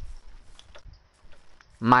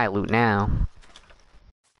 My loot now.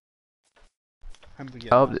 I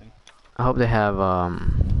hope they have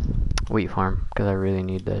wheat farm because I really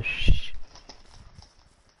need this.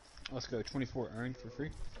 Let's go. 24 earned for free.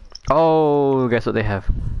 Oh, guess what they have?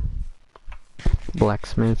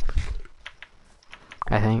 Blacksmith.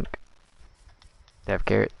 I think. They have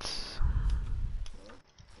carrots.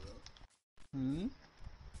 Hmm.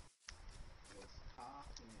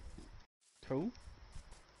 Cool.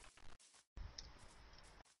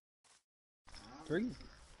 3.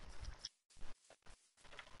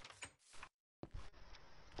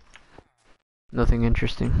 Nothing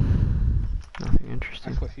interesting. Nothing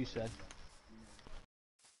interesting. That's what she said.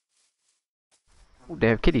 Ooh, they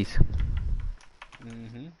have kitties.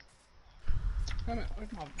 Mm-hmm.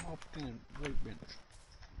 Where's my fucking workbench?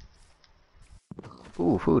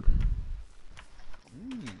 Ooh, food.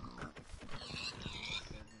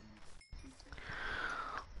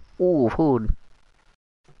 Ooh, food.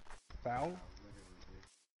 Foul?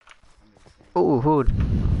 Ooh, food.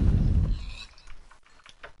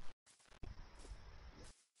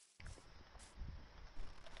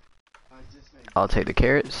 I'll take the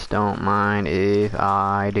carrots. Don't mind if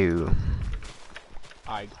I do.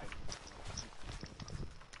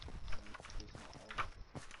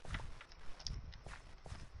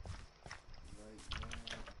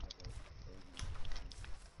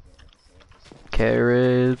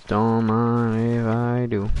 Carrots, don't mind if I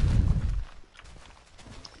do.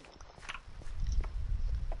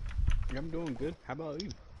 I'm doing good. How about you?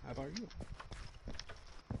 How about you?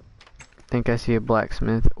 Think I see a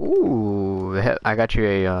blacksmith. Ooh, I got you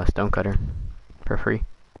a stone cutter for free.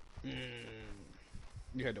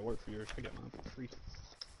 You had to work for yours. I got mine for free.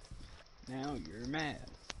 Now you're mad.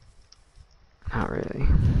 Not really.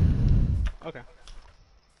 Okay.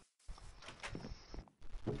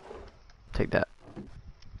 Take that.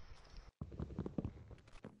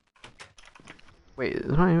 Wait,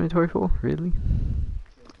 is my inventory full? Really?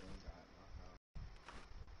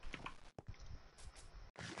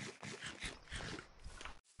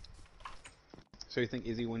 So you think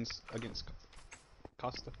Izzy wins against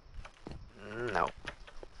Costa? No.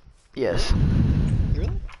 Yes. Really?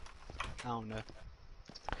 I don't know.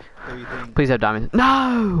 What do you think? Please have diamonds.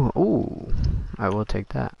 No! Ooh. I will take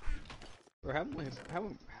that. Or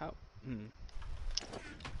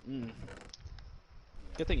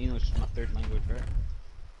Good thing English is my third language, right?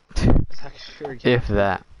 It's actually sure. If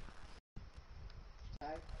that.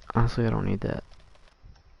 Honestly, I don't need that.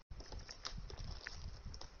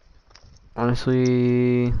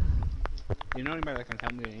 Honestly... You know anybody that can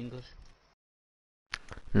help me in English?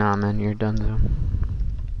 Nah, man, you're done, so.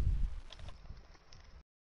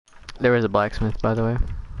 There was a blacksmith, by the way.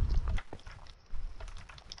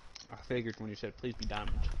 I figured when you said please be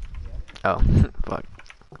diamond. Oh, fuck.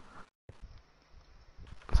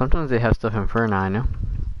 Sometimes they have stuff in fur now, I know.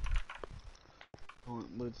 Oh,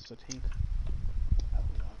 it's a tank.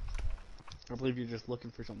 I believe you're just looking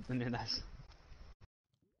for something in us.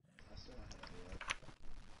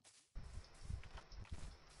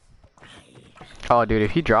 Oh, dude,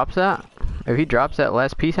 if he drops that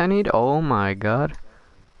last piece I need, oh my god.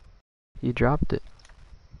 He dropped it.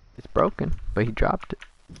 It's broken, but he dropped it.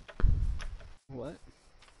 What?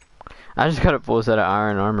 I just got a full set of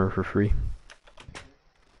iron armor for free.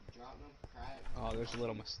 Oh, there's a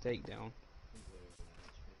little mistake down.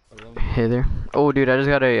 Hey there. Oh, dude, I just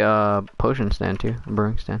got a potion stand too, a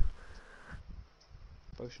brewing stand.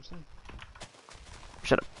 Potion stand?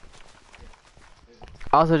 Shut up.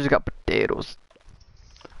 I also just got potatoes.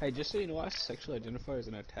 Hey, just so you know, I sexually identify as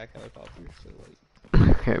an attack helicopter, so like...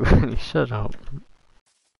 Okay, Benny, shut up.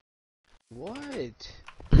 What?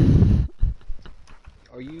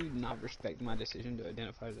 Are you not respecting my decision to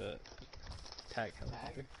identify as a attack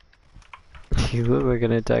helicopter? You look like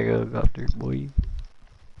an attack helicopter, boy.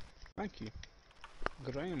 Thank you.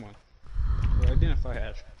 Because I am one. Or identify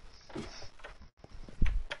as.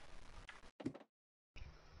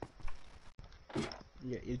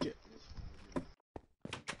 Yeah, idiot.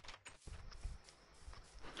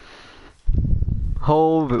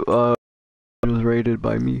 Hove was rated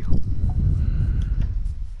by me.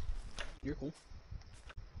 You're cool.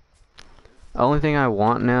 The only thing I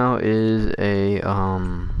want now is a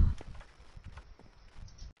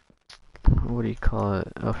what do you call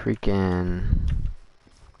it? A freaking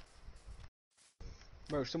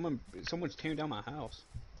Bro, someone's tearing down my house.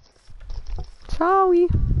 sorry.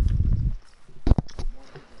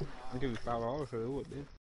 I'll give you $5 for it, dude.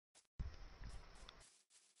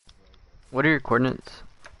 What are your coordinates?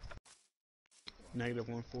 Negative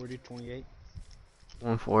 140, 28.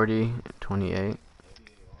 140, 28.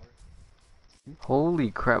 Holy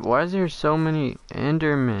crap, why is there so many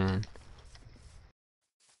Endermen?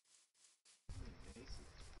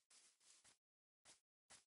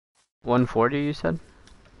 $140 you said?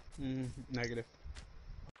 Negative.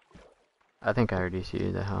 I think I already see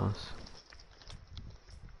the house.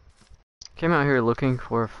 Came out here looking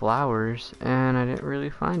for flowers and I didn't really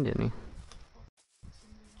find any.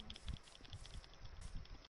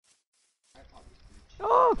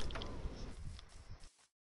 Oh!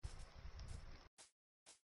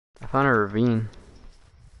 I found a ravine.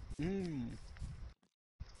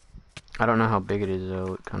 I don't know how big it is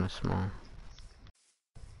though, it's kind of small.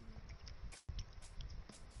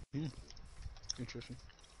 Interesting.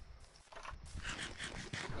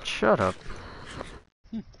 Shut up.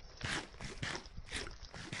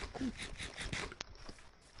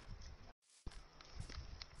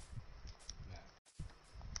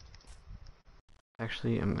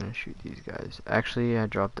 Actually, I'm gonna shoot these guys. Actually, I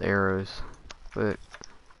dropped arrows, but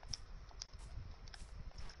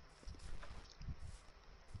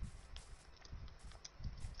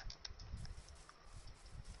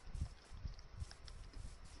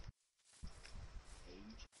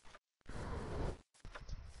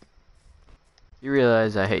you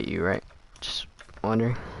realize I hate you, right? Just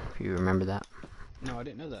wondering if you remember that. No, I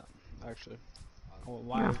didn't know that, actually. Well,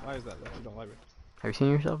 why is that you don't like it? Have you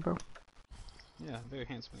seen yourself, bro? Yeah, very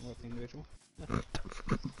handsome and wealthy individual. Yeah.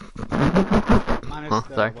 Huh?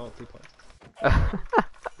 Sorry. Wealthy part. I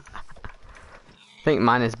think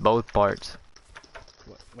minus both parts.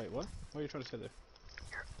 What? Wait, what? What are you trying to say there?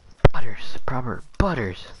 Butters, proper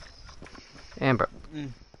butters. And bro.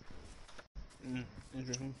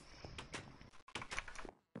 Interesting.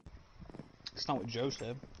 It's not what Joe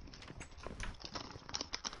said.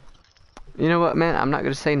 You know what, man? I'm not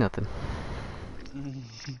gonna say nothing.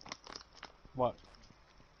 What?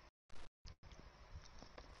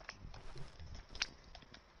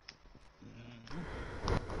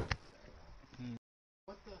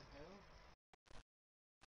 What the hell?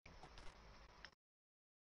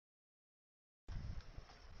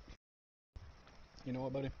 You know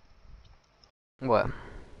what, buddy? What? I'm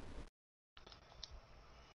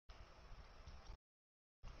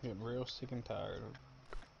getting real sick and tired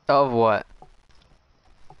Of what?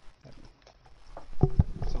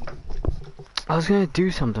 of something. I was gonna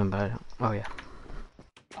do something, but oh yeah.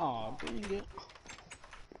 Aw, dang it.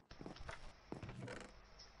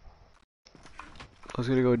 I was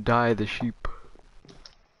gonna go dye the sheep.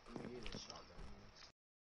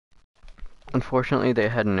 Unfortunately, they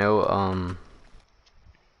had no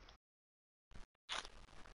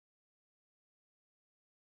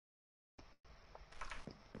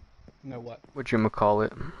Know what?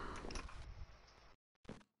 whatchamacallit.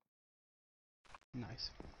 Nice.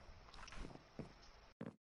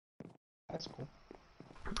 That's cool.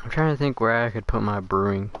 I'm trying to think where I could put my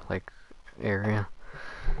brewing like area.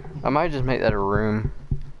 I might just make that a room,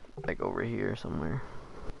 like over here somewhere.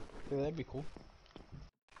 Yeah, that'd be cool.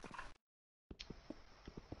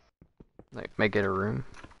 Like make it a room.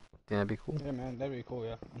 Think that'd be cool. Yeah, man, that'd be cool.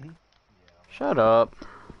 Yeah. Shut up.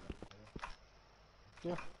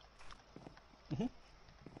 Yeah.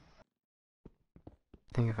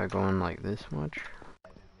 I think if I go in like this much,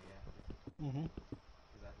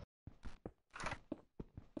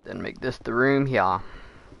 then make this the room, yeah.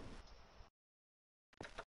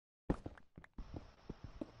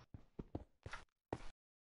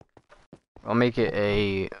 I'll make it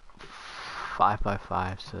a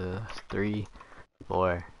 5x5, so that's 3,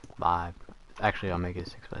 4, 5. Actually, I'll make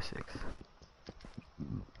it 6x6.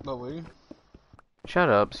 But we. Shut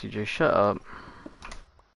up, CJ. Shut up.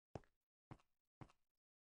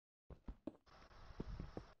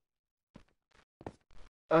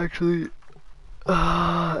 Actually,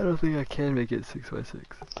 I don't think I can make it 6x6.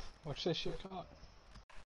 Watch this shit caught.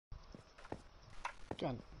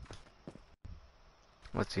 God.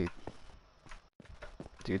 Let's see.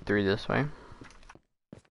 Do 3 this way.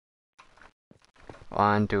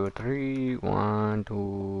 1, 2, 3. 1,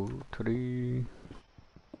 2, 3.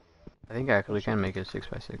 I think I actually can make it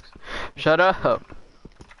 6x6. Shut up!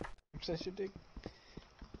 Watch that shit, dig.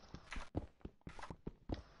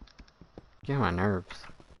 Get on my nerves.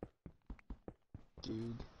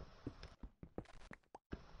 Dude.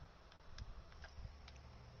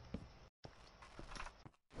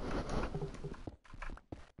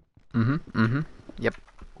 Yep.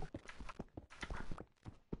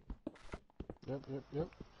 Yep.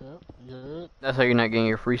 That's how you're not getting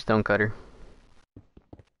your free stone cutter.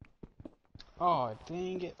 Oh,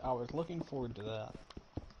 dang it. I was looking forward to that.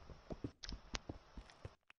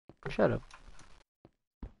 Shut up.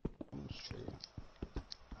 That's true.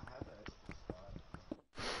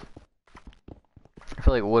 I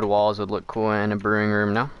feel like wood walls would look cool in a brewing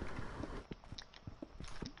room, no?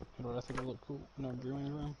 You know what I think would look cool in our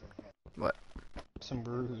brewing room? What? Some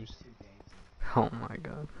brews. Oh my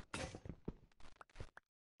god.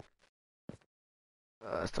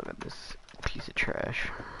 I still got this piece of trash.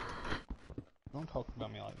 Don't talk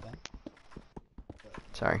about me like that.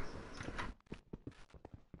 Sorry.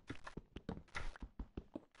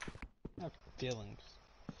 I have feelings.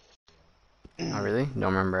 Oh really?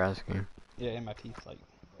 Don't remember asking. Yeah, in my teeth, like,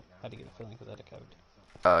 I had to get a feeling without a code.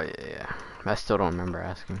 Oh yeah. I still don't remember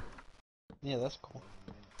asking. Yeah, that's cool.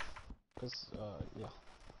 Cause, yeah.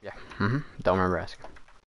 Yeah. Don't remember asking.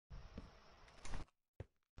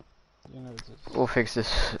 You know, it's We'll fix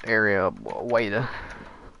this area up later.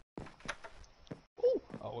 Ooh!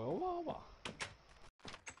 Oh, well.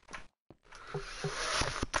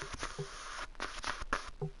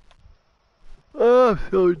 Oh, I'm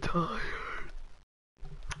so tired.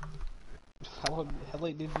 How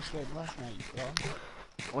late did you stay up last night, you frog?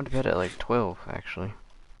 I went to bed at like 12, actually.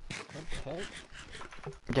 What the heck?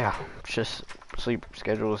 Yeah, it's just sleep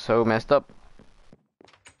schedule is so messed up.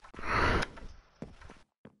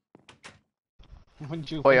 When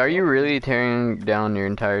did you Wait, wake are you up? really tearing down your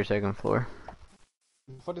entire second floor?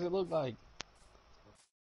 What does it look like?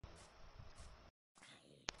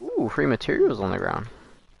 Ooh, free materials on the ground.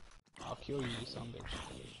 I'll kill you, you son of a bitch.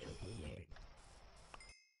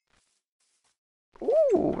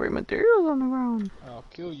 Ooh, free materials on the ground. I'll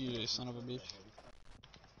kill you, you son of a bitch.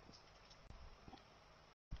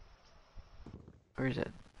 Where's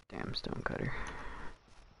that damn stone cutter?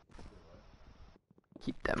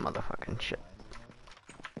 Keep that motherfucking shit.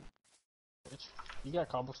 Bitch. You got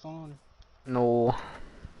cobblestone on? No,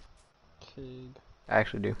 Kid. I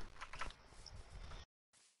actually do.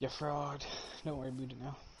 You fraud. Don't worry about it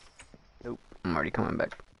now. Nope, I'm already coming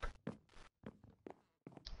back.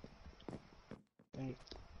 Dang it.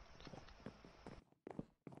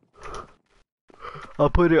 I'll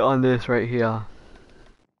put it on this right here.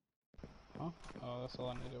 Huh? Oh, that's all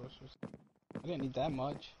I needed was just... I didn't need that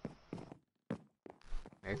much.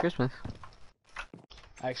 Merry Christmas.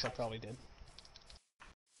 Actually, I probably did.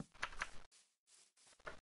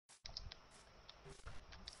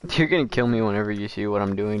 You're gonna kill me whenever you see what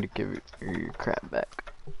I'm doing to give your crap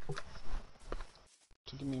back.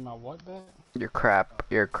 To give me my what back? Your crap.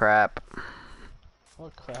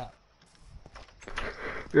 What crap?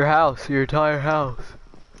 Your house, your entire house.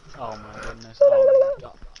 Oh my goodness. Oh,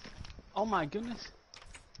 God. Oh my goodness.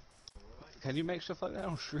 Can you make stuff like that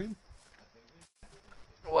on stream?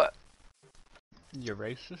 What? You're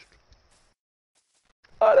racist.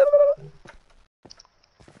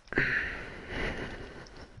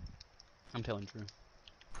 I'm telling Drew.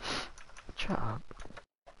 Chop.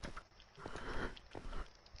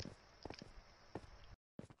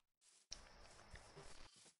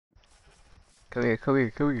 Come here.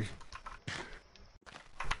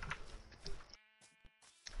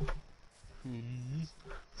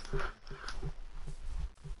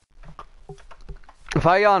 If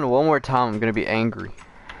I yawn one more time, I'm gonna be angry.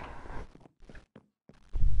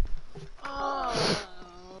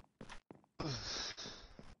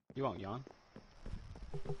 You won't yawn?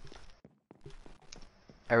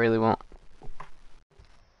 I really won't.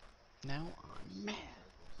 Now I'm mad.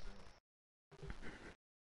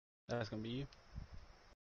 That's gonna be you.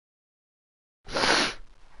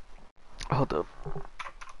 Hold up.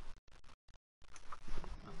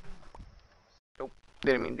 Nope.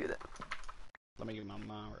 Didn't mean to do that. Let me get my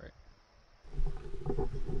mind right.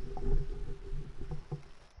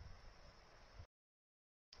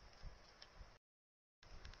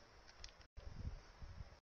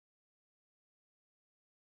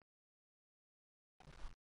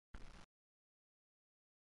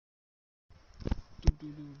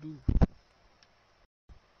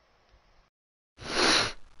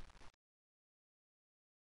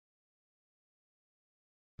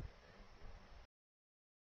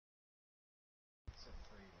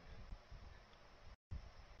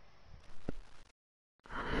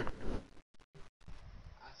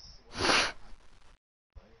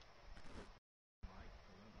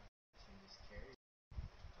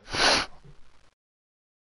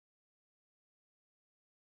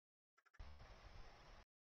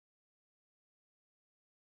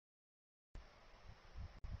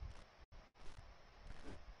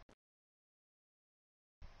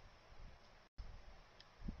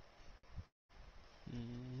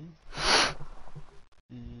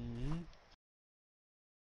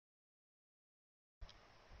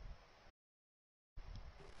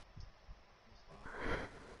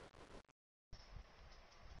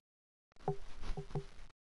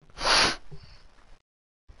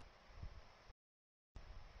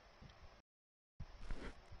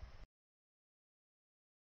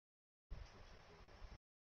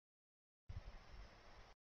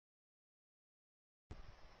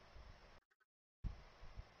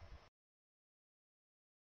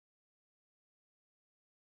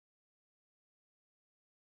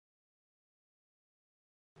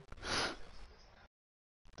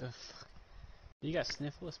 The fuck? You got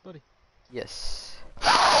sniffles, buddy? Yes.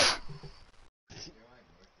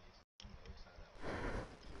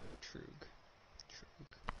 True.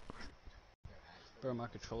 Bro, my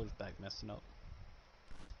controller's back messing up.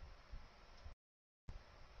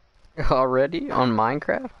 Already on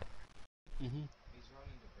Minecraft? Mm-hmm.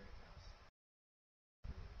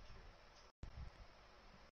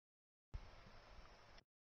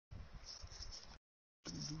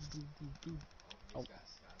 Oh.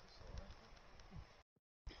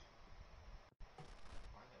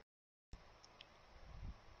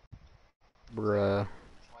 Bruh.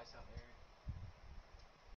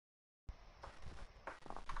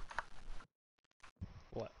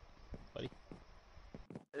 What, buddy?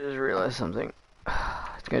 I just realized something.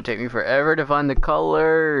 It's gonna take me forever to find the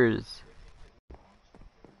colors.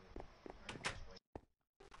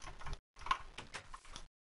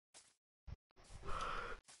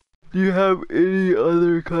 Do you have any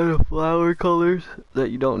other kind of flower colors that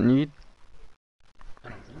you don't need? I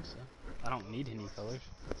don't think so. I don't need any colors.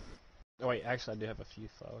 Oh wait, actually I do have a few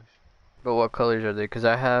flowers. But what colors are they? Because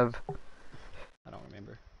I have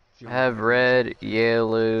remember. I have red,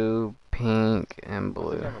 yellow, pink, and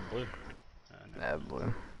blue. I have a blue. I have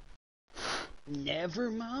blue.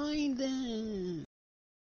 Never mind then.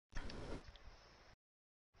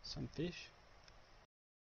 Some fish.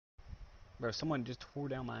 Bro, someone just tore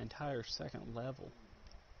down my entire second level.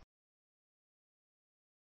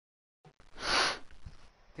 I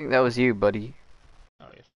think that was you, buddy. Oh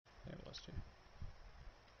yes, it was too.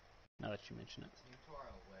 Now that you mention it.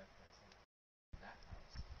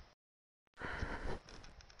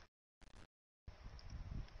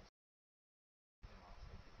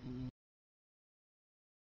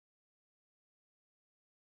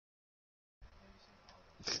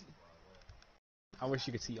 I wish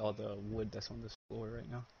you could see all the wood that's on this floor right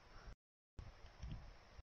now.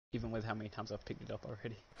 Even with how many times I've picked it up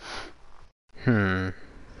already.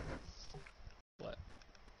 What?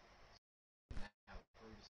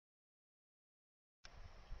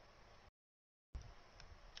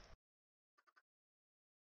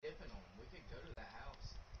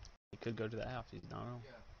 We could go to that house, he's not wrong.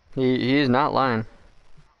 He is not lying.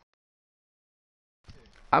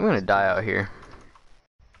 I'm gonna die out here.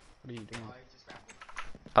 What are you doing?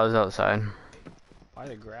 I was outside. Why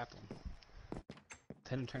the grappling?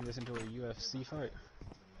 Didn't turn this into a UFC fight.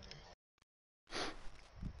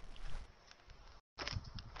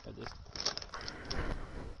 I just...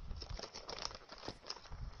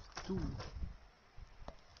 Ooh.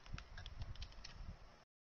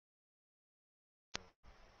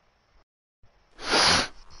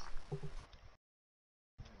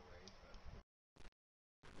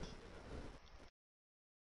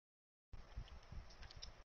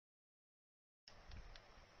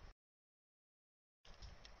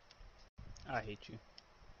 I hate you.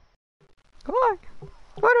 Why? What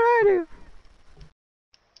did I do?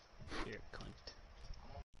 You're a cunt.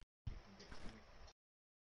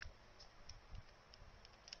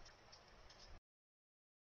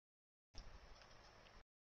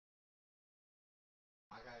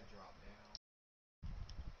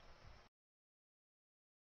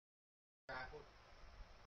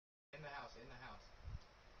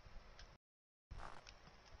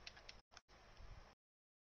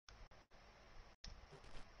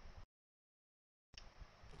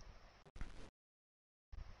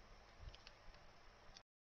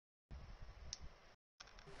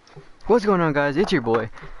 What's going on, guys? It's your boy.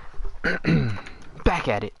 Back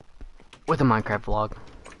at it with a Minecraft vlog.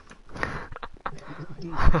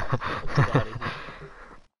 Get outta here.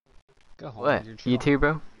 Go home. What? You're You drunk. too,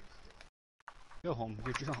 bro? Go home.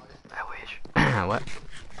 You're drunk. I wish. What?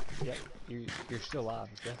 Yep. You're still alive.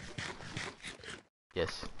 Okay?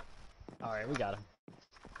 Yes. All right, we got him.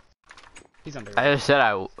 He's under. I just said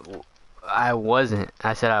I wasn't.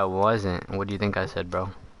 I said I wasn't. What do you think I said, bro?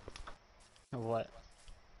 What?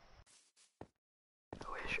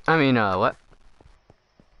 I mean, what?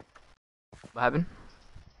 What happened?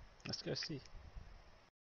 Let's go see.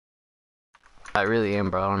 I really am,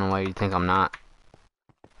 bro. I don't know why you think I'm not.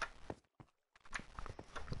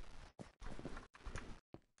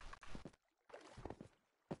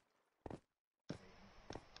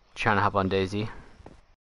 Trying to hop on Daisy.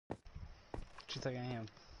 What you think I am?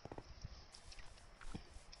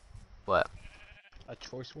 What? A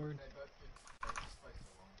choice word?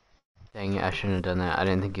 Dang it, I shouldn't have done that. I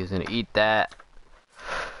didn't think he was gonna eat that.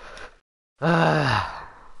 Shouldn't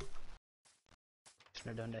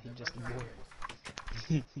have done that. He just bored.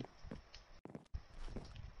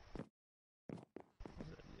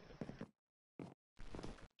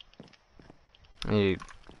 I need to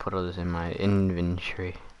put all this in my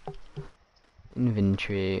inventory.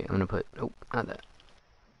 Inventory. I'm gonna put. Oh, not that.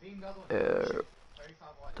 There.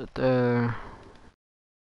 There.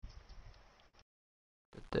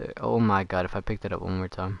 There. Oh my god! If I picked it up one more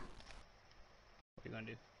time, What are you gonna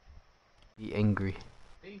do? be angry.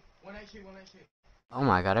 Oh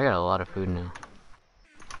my god! I got a lot of food now.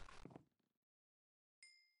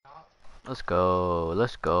 Let's go.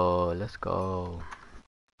 Let's go. Let's go.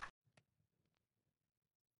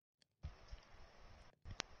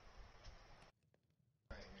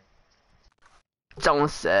 Someone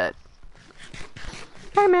said,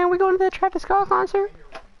 "Hey man, we going to the Travis Scott concert?"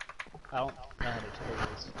 I don't know how to tell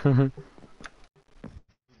this.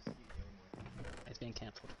 It's being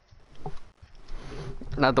cancelled.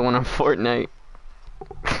 Not the one on Fortnite.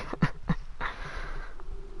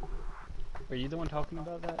 Are you the one talking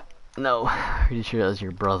about that? No, pretty sure that was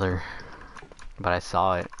your brother, but I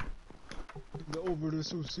saw it. Oh, bro, that's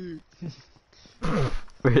so sick.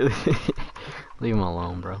 Really? Leave him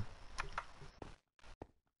alone, bro.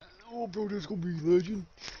 Oh, bro, that's gonna be legend.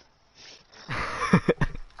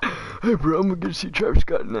 Hey, bro, I'm gonna go see Travis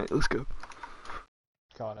Scott tonight. Let's go.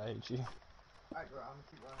 God, I hate you.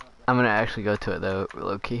 I'm gonna actually go to it though,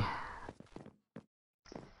 low key.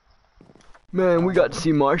 Man, we got to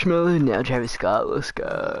see Marshmallow and now Travis Scott. Let's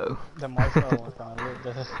go. The marshmallow one finally looked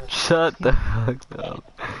good. Shut the fuck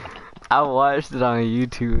up. I watched it on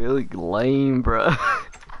YouTube. It looked lame, bro.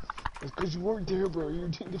 It's because you weren't there, bro. You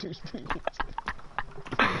didn't get to experience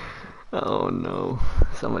it. Oh no.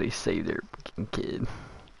 Somebody saved their fucking kid.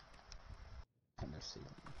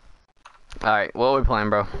 Alright, what we playing,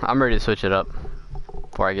 bro? I'm ready to switch it up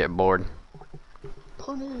before I get bored.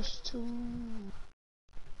 Punish too.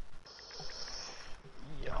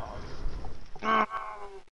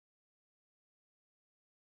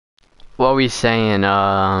 What we saying,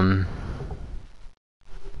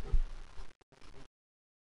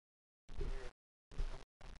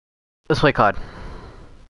 let's play COD.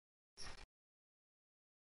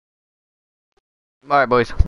 Alright, boys.